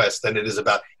on the quest than it is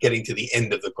about getting to the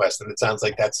end of the quest. And it sounds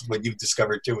like that's what you've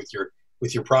discovered too with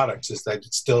your products, is that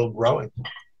it's still growing.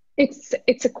 It's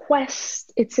a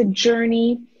quest. It's a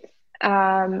journey.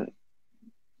 When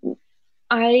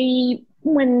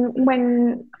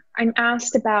I'm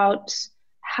asked about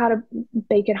how to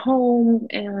bake at home,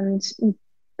 and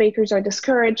bakers are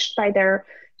discouraged by their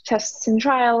tests and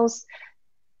trials,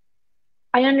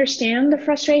 I understand the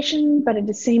frustration, but at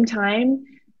the same time,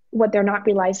 what they're not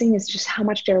realizing is just how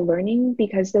much they're learning,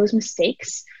 because those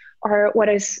mistakes are what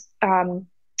is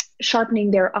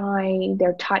sharpening their eye,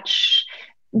 their touch,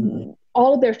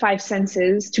 all of their five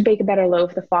senses to bake a better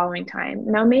loaf the following time.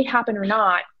 Now, it may happen or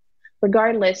not,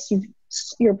 regardless,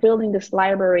 you're building this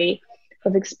library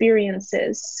of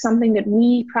experiences, something that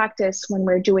we practice when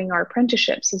we're doing our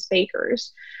apprenticeships as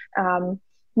bakers.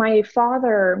 My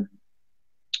father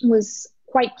was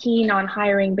quite keen on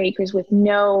hiring bakers with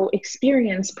no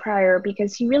experience prior,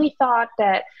 because he really thought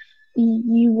that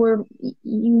you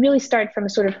really start from a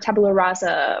sort of tabula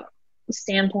rasa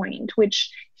standpoint, which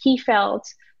he felt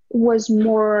was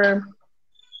more,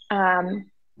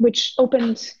 which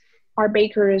opened our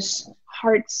bakers'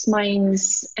 hearts,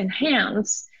 minds, and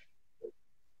hands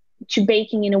to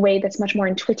baking in a way that's much more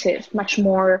intuitive, much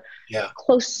more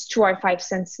close to our five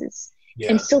senses.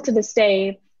 Yeah. And still to this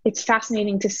day, it's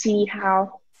fascinating to see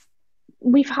how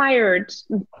we've hired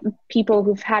people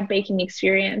who've had baking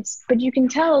experience, but you can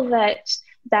tell that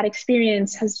that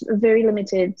experience has a very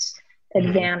limited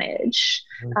advantage.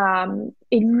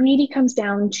 It really comes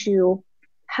down to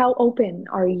how open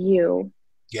are you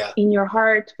in your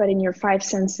heart, but in your five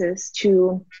senses,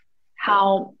 to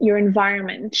how your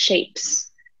environment shapes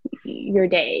your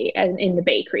day and in the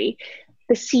bakery,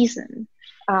 the season,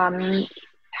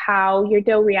 how your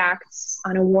dough reacts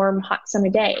on a warm, hot summer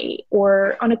day,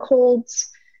 or on a cold,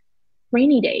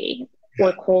 rainy day,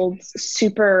 or cold,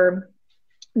 super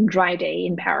dry day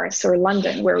in Paris or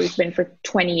London, where we've been for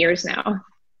 20 years now.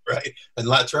 Right. And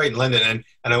that's right, in London.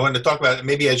 And I wanted to talk about it,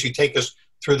 maybe as you take us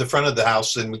through the front of the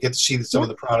house and we get to see some of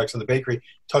the products in the bakery,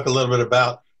 talk a little bit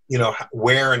about,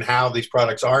 where and how these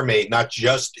products are made, not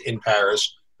just in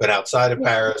Paris, but outside of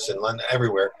Paris and London,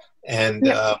 everywhere. And,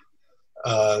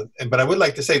 but I would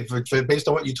like to say, based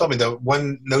on what you told me, the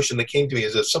one notion that came to me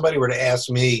is if somebody were to ask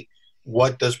me,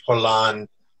 what does Poilâne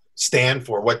stand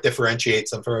for? What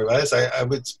differentiates them from everybody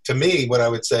else? To me, what I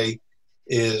would say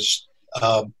is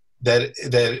that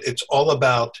it's all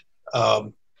about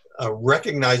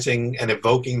recognizing and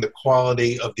evoking the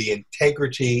quality of the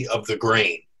integrity of the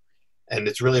grain. And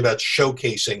it's really about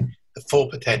showcasing the full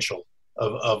potential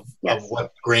of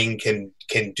what grain can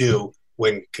do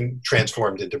when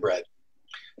transformed into bread.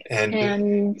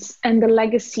 And the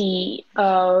legacy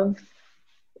of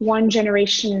one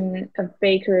generation of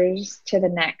bakers to the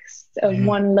next, of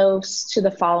one loaves to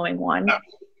the following one,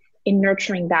 in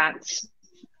nurturing that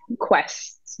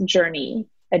quest, journey,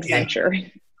 adventure. Yeah.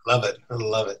 Love it. I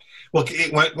love it. Well,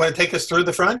 want to take us through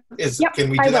the front? Can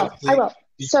we do that? I will.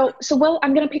 So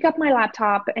I'm going to pick up my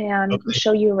laptop and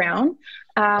show you around.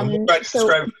 We'll try to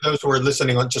describe for those who are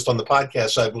listening just on the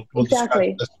podcast side. We'll describe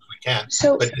it as best as we can.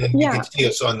 So, but then you can see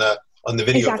us on the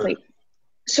video. Exactly.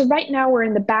 So right now we're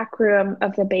in the back room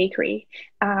of the bakery.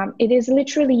 It is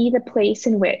literally the place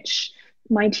in which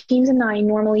my teams and I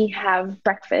normally have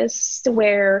breakfast,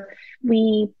 where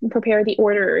we prepare the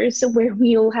orders, where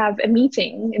we'll have a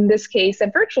meeting, in this case, a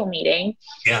virtual meeting.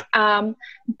 Yeah.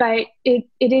 But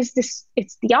it's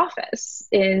the office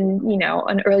in,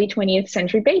 an early 20th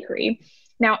century bakery.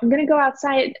 Now I'm going to go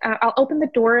outside. I'll open the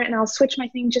door and I'll switch my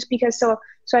thing just because so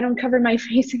I don't cover my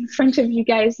face in front of you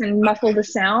guys and muffle the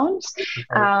sound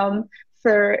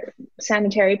for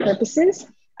sanitary purposes.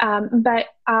 But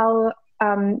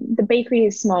the bakery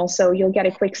is small, so you'll get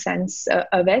a quick sense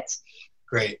of it.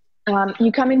 Great.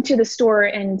 You come into the store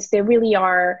and there really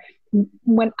are,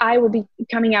 when I will be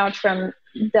coming out from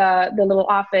the little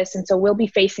office, and so we'll be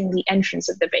facing the entrance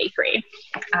of the bakery.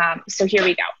 So here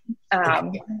we go.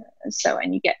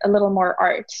 And you get a little more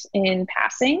art in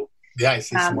passing. Yeah, I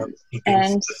see some more.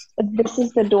 And this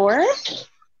is the door.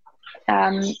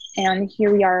 And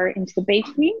here we are into the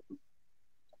bakery.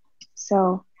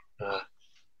 So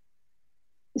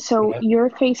you're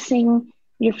facing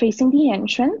the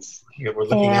entrance. Yeah, we're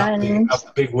looking out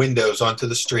the big windows onto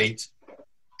the street.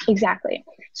 Exactly.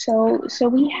 So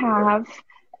we have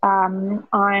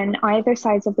on either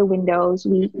sides of the windows,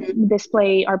 we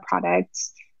display our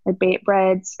products, our baked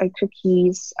breads, our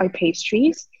cookies, our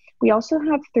pastries. We also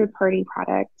have third-party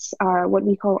products, what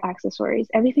we call accessories,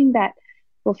 everything that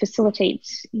will facilitate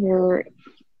your,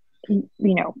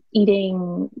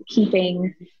 eating,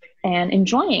 keeping, and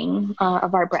enjoying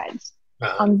of our breads.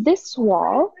 On this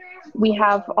wall, we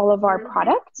have all of our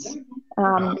products,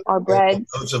 our breads.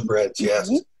 Loads of breads, yes.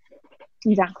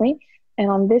 Exactly.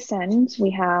 And on this end, we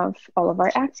have all of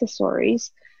our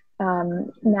accessories.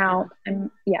 And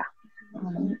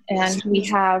we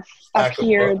have up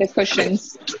here the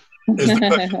cushions. There's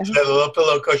the cushions, the little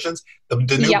pillow cushions, the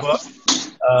new book.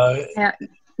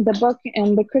 the book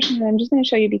and the cushion. I'm just going to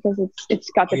show you because it's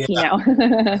got the P now.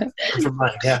 For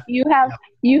mine, yeah. You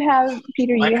have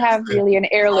Peter. You have really an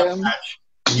heirloom.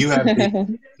 You have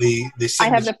the I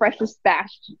have the freshest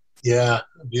batch. Yeah,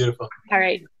 beautiful. All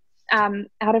right.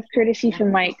 Out of courtesy for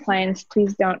my clients,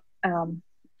 please don't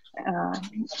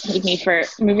hate me for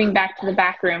moving back to the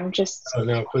back room. Just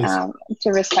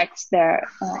to respect their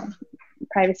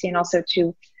privacy and also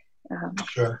to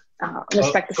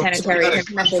respect the sanitary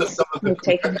methods we've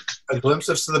taken. A glimpse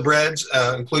of some of the breads,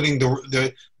 including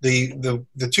the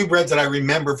two breads that I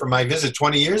remember from my visit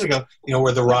 20 years ago.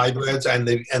 Were the rye breads and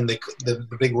the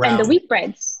big round and the wheat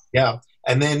breads. Yeah,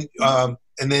 and then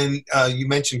you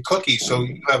mentioned cookies. So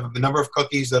you have a number of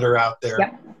cookies that are out there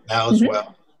now as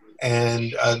well.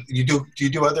 And do you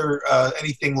do other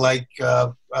anything like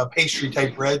pastry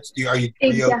type breads? Are you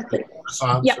exactly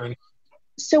croissants or anything?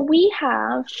 So we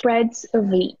have breads of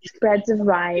wheat, breads of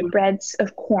rye, breads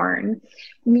of corn.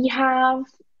 We have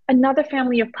another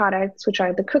family of products, which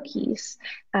are the cookies.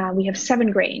 We have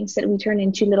 7 grains that we turn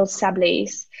into little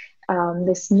sablés.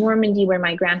 This Normandy, where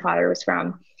my grandfather was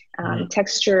from,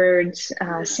 textured,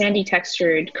 sandy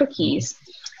textured cookies.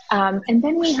 And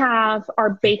then we have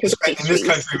our baker's pastries. In this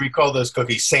country, we call those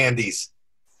cookies sandies.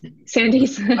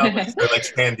 Sandies? They're like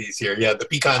sandies here. Yeah, the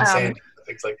pecan sandies,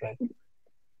 things like that.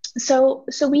 So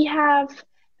we have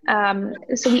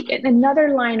another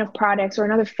line of products, or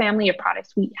another family of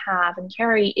products we have and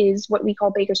carry, is what we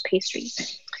call baker's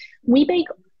pastries. We bake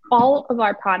all of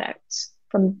our products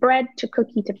from bread to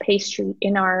cookie to pastry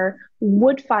in our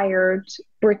wood-fired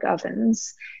brick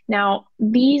ovens. Now,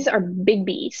 these are big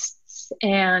beasts,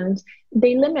 and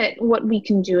they limit what we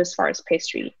can do as far as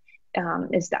pastry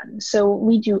is done. So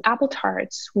we do apple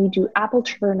tarts, we do apple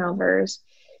turnovers,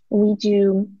 we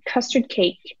do custard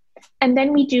cake, and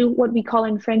then we do what we call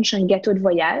in French un gâteau de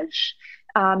voyage.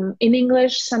 In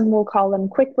English, some will call them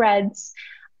quick breads.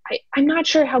 I'm not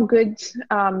sure how good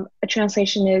a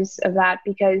translation is of that,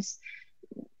 because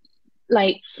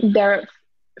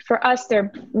for us,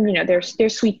 they're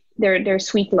sweet. They're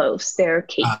sweet loaves. They're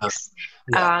cakes.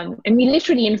 And we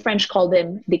literally in French call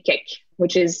them des cakes,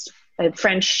 which is a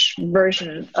French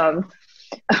version of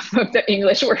the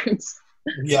English words.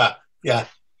 Yeah.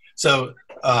 So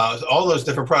all those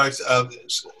different products,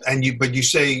 but you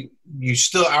say you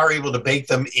still are able to bake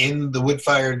them in the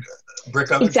wood-fired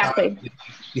brick oven? Exactly.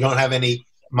 You don't have any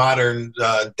modern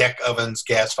deck ovens,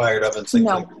 gas-fired ovens?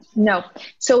 No.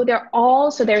 So they're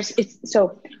all,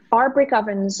 so our brick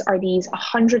ovens are these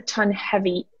 100-ton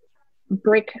heavy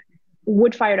brick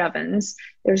wood-fired ovens.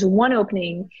 There's one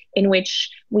opening in which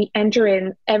we enter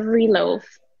in every loaf,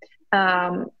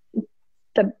 the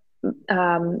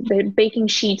baking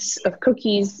sheets of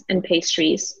cookies and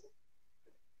pastries.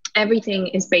 Everything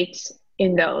is baked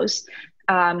in those.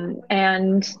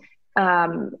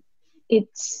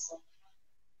 It's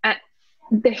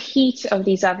the heat of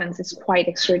these ovens is quite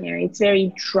extraordinary. It's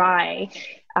very dry.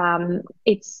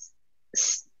 It's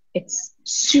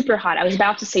super hot. I was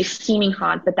about to say steaming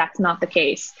hot, but that's not the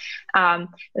case. At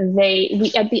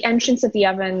the entrance of the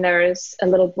oven, there's a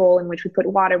little bowl in which we put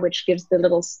water, which gives the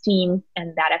little steam,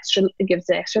 and gives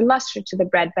the extra luster to the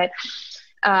bread. But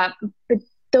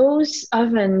those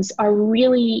ovens are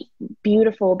really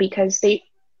beautiful because they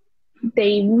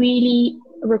really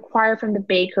require from the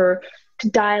baker to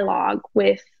dialogue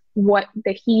with what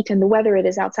the heat and the weather it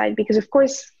is outside, because of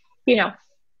course,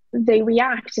 they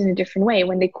react in a different way.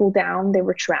 When they cool down, they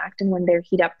retract, and when they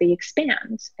heat up, they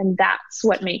expand. And that's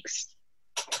what makes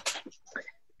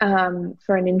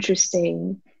for an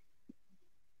interesting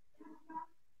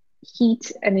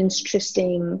heat, an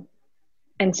interesting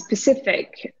and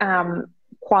specific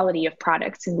quality of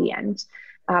products in the end.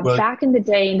 Back in the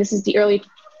day, and this is the late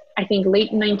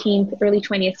 19th, early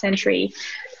 20th century,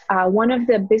 one of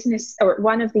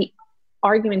the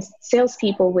arguments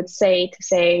salespeople would say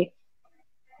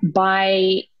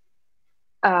buy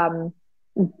an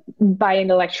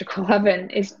electrical oven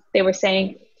is they were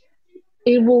saying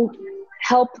it will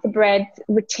help the bread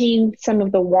retain some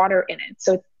of the water in it.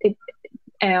 So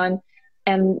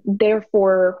and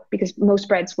therefore, because most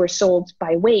breads were sold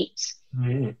by weight,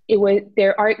 it was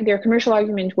their commercial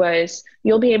argument was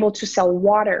you'll be able to sell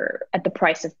water at the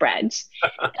price of bread.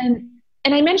 and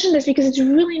I mention this because it's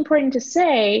really important to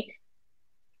say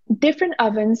different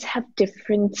ovens have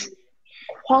different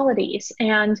qualities,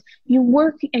 and you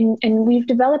work and we've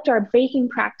developed our baking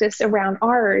practice around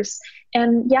ours.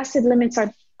 And yes, it limits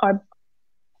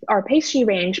our pastry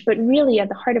range, but really at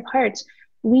the heart of hearts,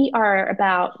 we are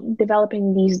about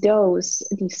developing these doughs,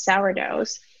 these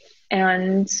sourdoughs,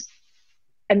 and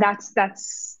that's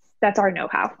our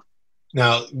know-how.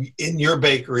 Now, in your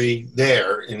bakery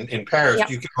there in Paris, Yep.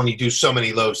 you can only do so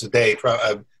many loaves a day,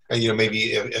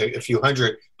 maybe a few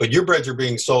hundred, but your breads are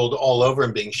being sold all over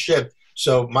and being shipped.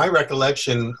 So my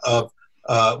recollection of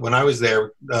when I was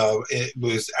there, it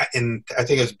was I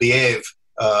think it was Bièvre,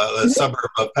 a suburb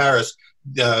of Paris.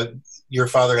 Your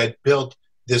father had built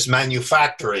this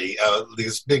manufactory,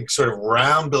 this big sort of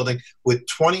round building with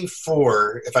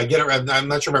 24, if I get it right, I'm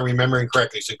not sure if I'm remembering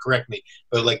correctly, so correct me,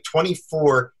 but like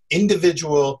 24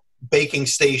 individual baking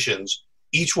stations,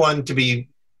 each one to be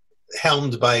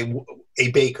helmed by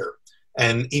a baker.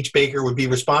 And each baker would be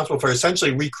responsible for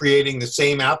essentially recreating the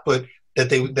same output that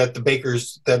the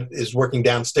bakers that is working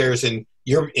downstairs in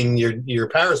your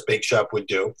Paris bake shop would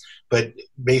do. But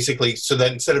basically, so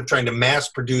that instead of trying to mass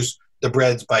produce the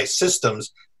breads by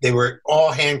systems, they were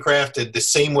all handcrafted the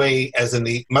same way as in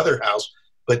the mother house,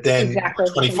 but then Exactly.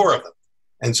 24 of them.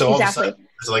 And so all of a sudden,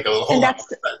 it's like a whole lot.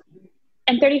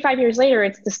 And 35 years later,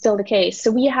 it's still the case.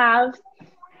 So we have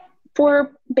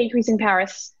 4 bakeries in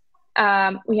Paris.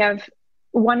 We have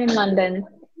 1 in London,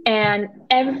 and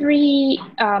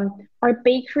our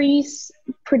bakeries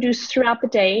produce throughout the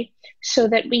day so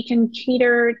that we can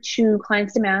cater to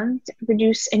clients' demand,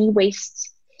 reduce any waste.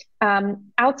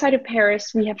 Outside of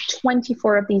Paris, we have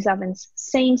 24 of these ovens,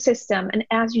 same system. And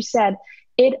as you said,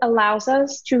 it allows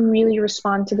us to really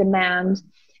respond to demand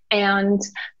and,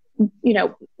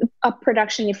 up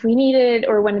production if we need it,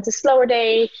 or when it's a slower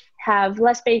day, have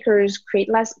less bakers, create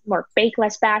less or bake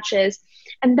less batches.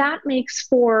 And that makes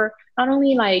for not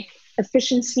only like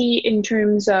efficiency in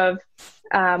terms of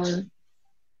the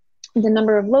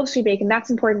number of loaves we bake, and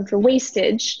that's important for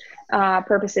wastage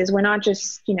purposes. We're not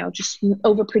just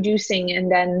overproducing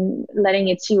and then letting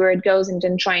it see where it goes and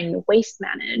then try and waste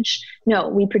manage. No,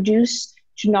 we produce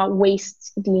to not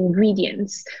waste the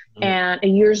ingredients and a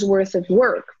year's worth of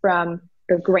work from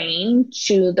the grain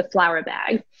to the flour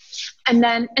bag, and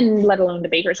let alone the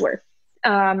baker's work.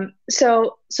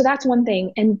 So that's one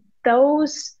thing. And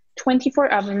those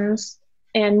 24 ovens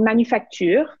and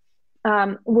manufacture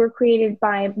were created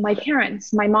by my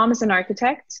parents. My mom is an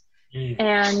architect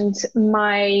and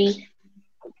my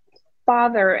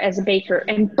father as a baker,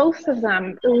 and both of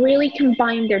them really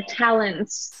combined their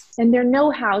talents and their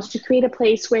know-hows to create a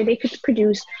place where they could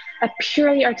produce a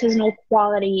purely artisanal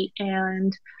quality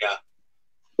and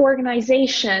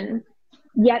organization,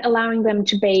 yet allowing them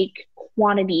to bake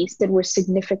quantities that were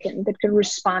significant, that could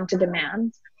respond to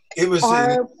demand. It was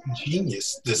a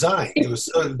genius design. It was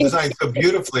designed so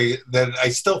beautifully that I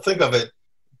still think of it,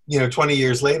 20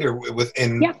 years later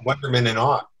in wonderment and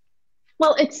awe.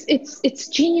 Well, it's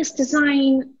genius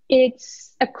design.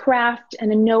 It's a craft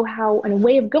and a know-how and a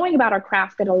way of going about our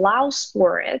craft that allows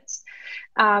for it.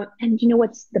 And you know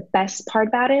what's the best part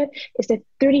about it is that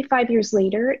 35 years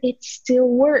later, it still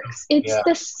works. It's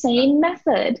the same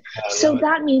method. So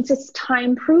that means it's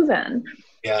time proven.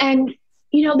 Yeah. And,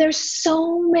 there's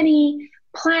so many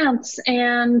plants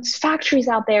and factories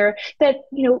out there that,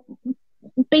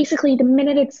 basically the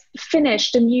minute it's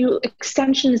finished, a new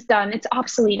extension is done, it's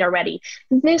obsolete already.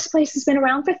 This place has been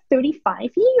around for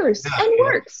 35 years and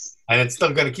works. And it's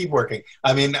still going to keep working.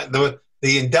 I mean, the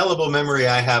indelible memory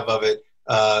I have of it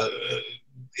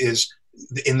is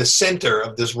in the center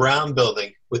of this round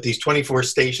building with these 24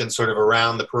 stations sort of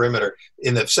around the perimeter.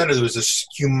 In the center, there was this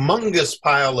humongous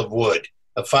pile of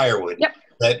firewood. Yep.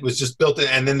 That was just built in,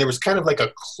 and then there was kind of like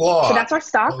a claw. So that's our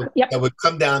stock. That would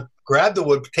come down, grab the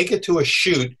wood, take it to a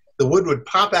chute. The wood would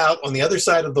pop out on the other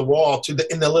side of the wall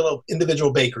in the little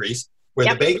individual bakeries, where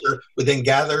the baker would then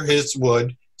gather his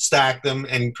wood, stack them,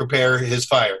 and prepare his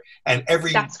fire. And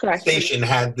every station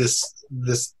had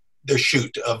their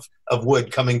chute of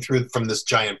wood coming through from this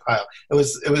giant pile. It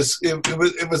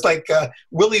was like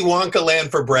Willy Wonka land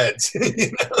for breads.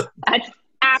 That's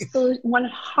absolutely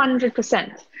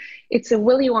 100%. It's a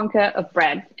Willy Wonka of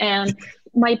bread. And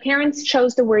my parents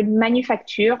chose the word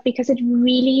manufacture because it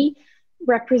really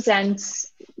represents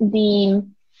the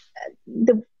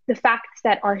fact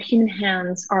that our human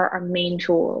hands are our main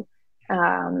tool.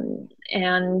 And,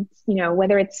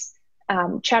 whether it's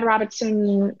Chad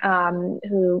Robertson,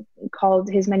 who called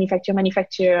his manufacture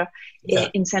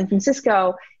in San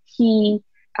Francisco, he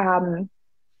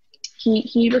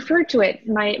referred to it.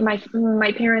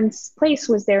 My parents' place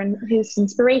was there, and his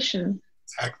inspiration.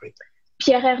 Exactly.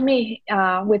 Pierre Hermé,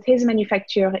 with his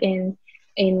manufacture in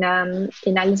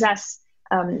Alsace,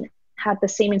 had the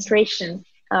same inspiration.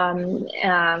 My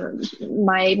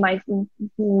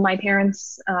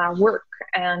parents' work,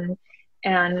 and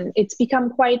it's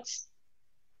become quite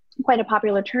a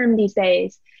popular term these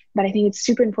days. But I think it's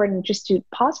super important just to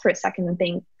pause for a second and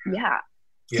think,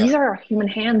 these are our human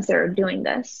hands that are doing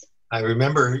this. I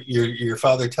remember your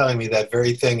father telling me that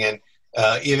very thing. And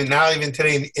even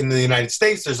today in the United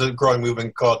States, there's a growing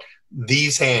movement called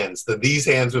These Hands, the These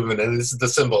Hands movement. And this is the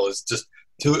symbol. It's just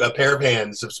a pair of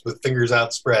hands with fingers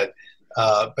outspread.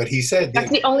 But he said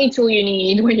that's the only tool you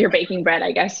need when you're baking bread,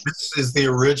 I guess. This is the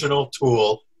original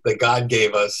tool that God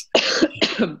gave us.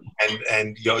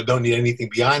 and you don't need anything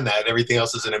beyond that. Everything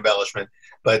else is an embellishment.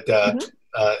 But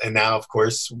and now, of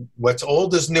course, what's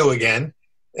old is new again.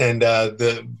 And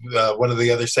one of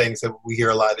the other sayings that we hear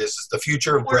a lot is the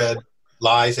future of bread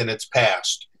lies in its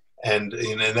past. And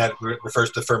that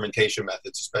refers to fermentation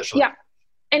methods, especially. Yeah.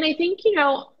 And I think,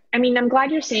 I'm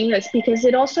glad you're saying this because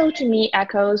it also, to me,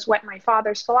 echoes what my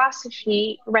father's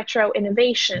philosophy, retro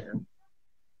innovation,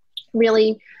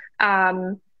 really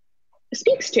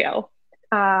speaks to.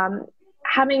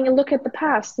 Having a look at the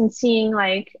past and seeing,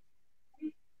 like,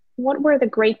 what were the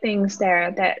great things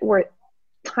there that were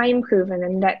time proven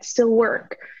and that still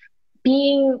work.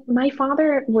 My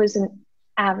father was an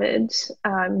avid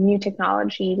new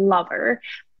technology lover,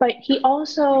 but it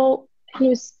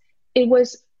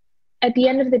was at the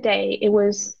end of the day, it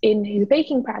was in his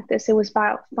baking practice, it was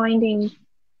about finding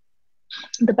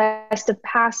the best of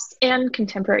past and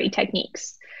contemporary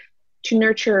techniques to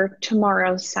nurture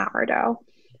tomorrow's sourdough.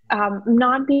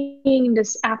 Not being in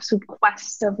this absolute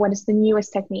quest of what is the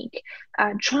newest technique,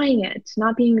 trying it,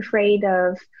 not being afraid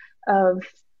of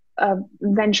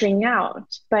venturing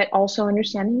out, but also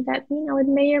understanding that, it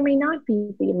may or may not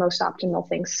be the most optimal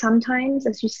thing. Sometimes,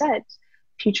 as you said,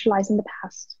 future lies in the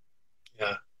past.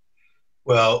 Yeah.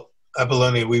 Well,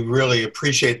 Apollonia, we really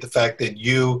appreciate the fact that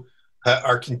you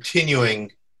are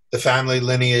continuing the family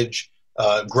lineage,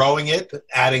 growing it,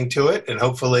 adding to it, and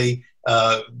hopefully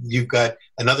you've got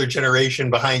another generation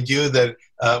behind you that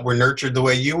were nurtured the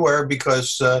way you were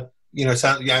because, I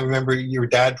remember your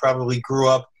dad probably grew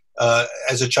up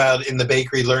as a child in the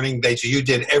bakery learning that you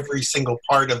did every single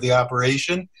part of the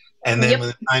operation. And then when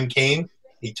the time came,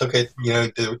 he took it,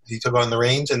 he took on the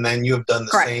reins, and then you have done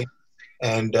the same.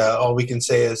 And all we can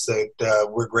say is that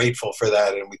we're grateful for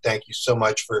that. And we thank you so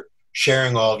much for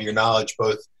sharing all of your knowledge,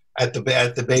 both at the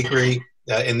bakery,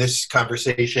 in this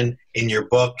conversation, in your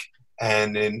book,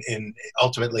 and in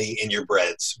ultimately in your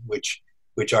breads, which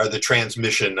are the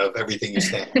transmission of everything you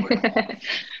stand for.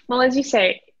 Well, as you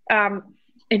say,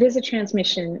 it is a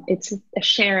transmission. It's a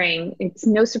sharing. It's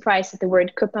no surprise that the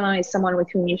word copain is someone with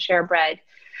whom you share bread.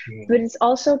 But it's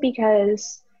also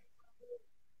because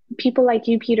people like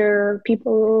you, Peter,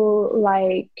 people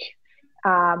like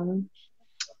the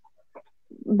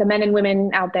men and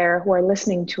women out there who are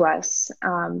listening to us,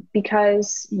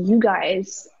 because you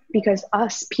guys, because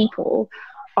us people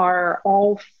are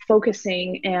all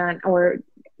focusing or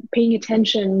paying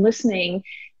attention, listening,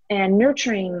 and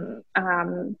nurturing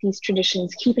these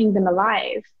traditions, keeping them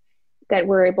alive, that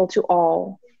we're able to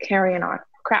all carry on our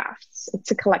crafts.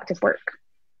 It's a collective work.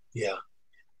 Yeah.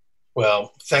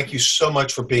 Well, thank you so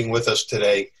much for being with us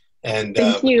today. And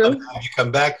thank you. Have you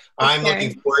come back. I'm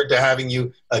looking forward to having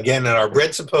you again at our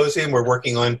bread symposium. We're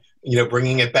working on,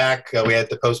 bringing it back. We had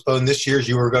to postpone this year's.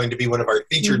 You were going to be one of our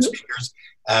featured speakers.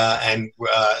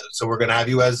 So we're going to have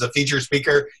you as a featured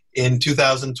speaker in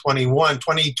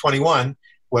 2021,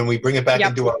 when we bring it back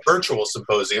into our virtual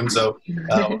symposium. So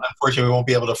unfortunately, we won't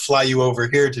be able to fly you over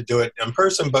here to do it in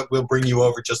person, but we'll bring you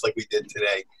over just like we did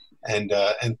today. And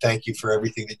thank you for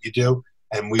everything that you do.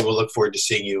 And we will look forward to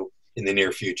seeing you in the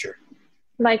near future.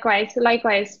 Likewise,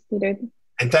 Peter.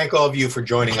 And thank all of you for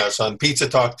joining us on Pizza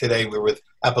Talk today. We're with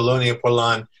Apollonia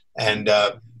Polan, and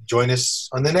join us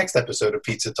on the next episode of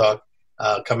Pizza Talk,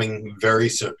 coming very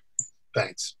soon.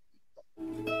 Thanks.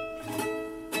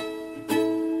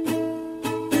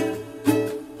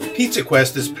 Pizza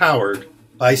Quest is powered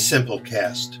by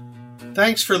Simplecast.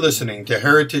 Thanks for listening to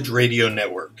Heritage Radio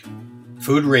Network,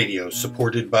 food radio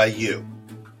supported by you.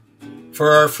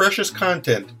 For our freshest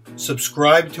content,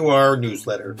 subscribe to our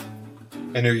newsletter.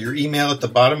 Enter your email at the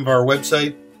bottom of our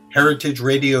website,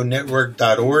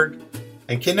 heritageradionetwork.org,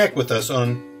 and connect with us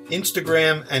on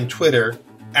Instagram and Twitter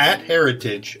at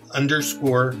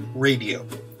 @heritage_radio.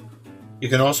 You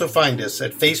can also find us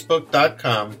at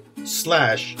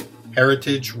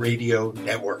facebook.com/Heritage Radio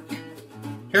Network.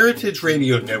 Heritage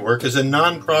Radio Network is a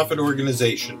non-profit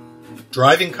organization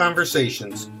driving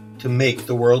conversations to make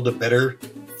the world a better,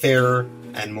 fairer,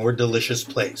 and more delicious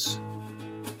place.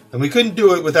 And we couldn't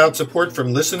do it without support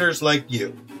from listeners like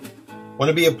you. Want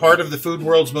to be a part of the food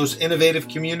world's most innovative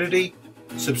community?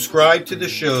 Subscribe to the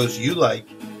shows you like,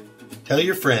 tell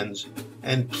your friends,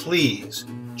 and please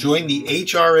join the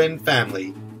HRN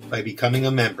family by becoming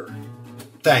a member.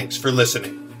 Thanks for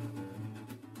listening.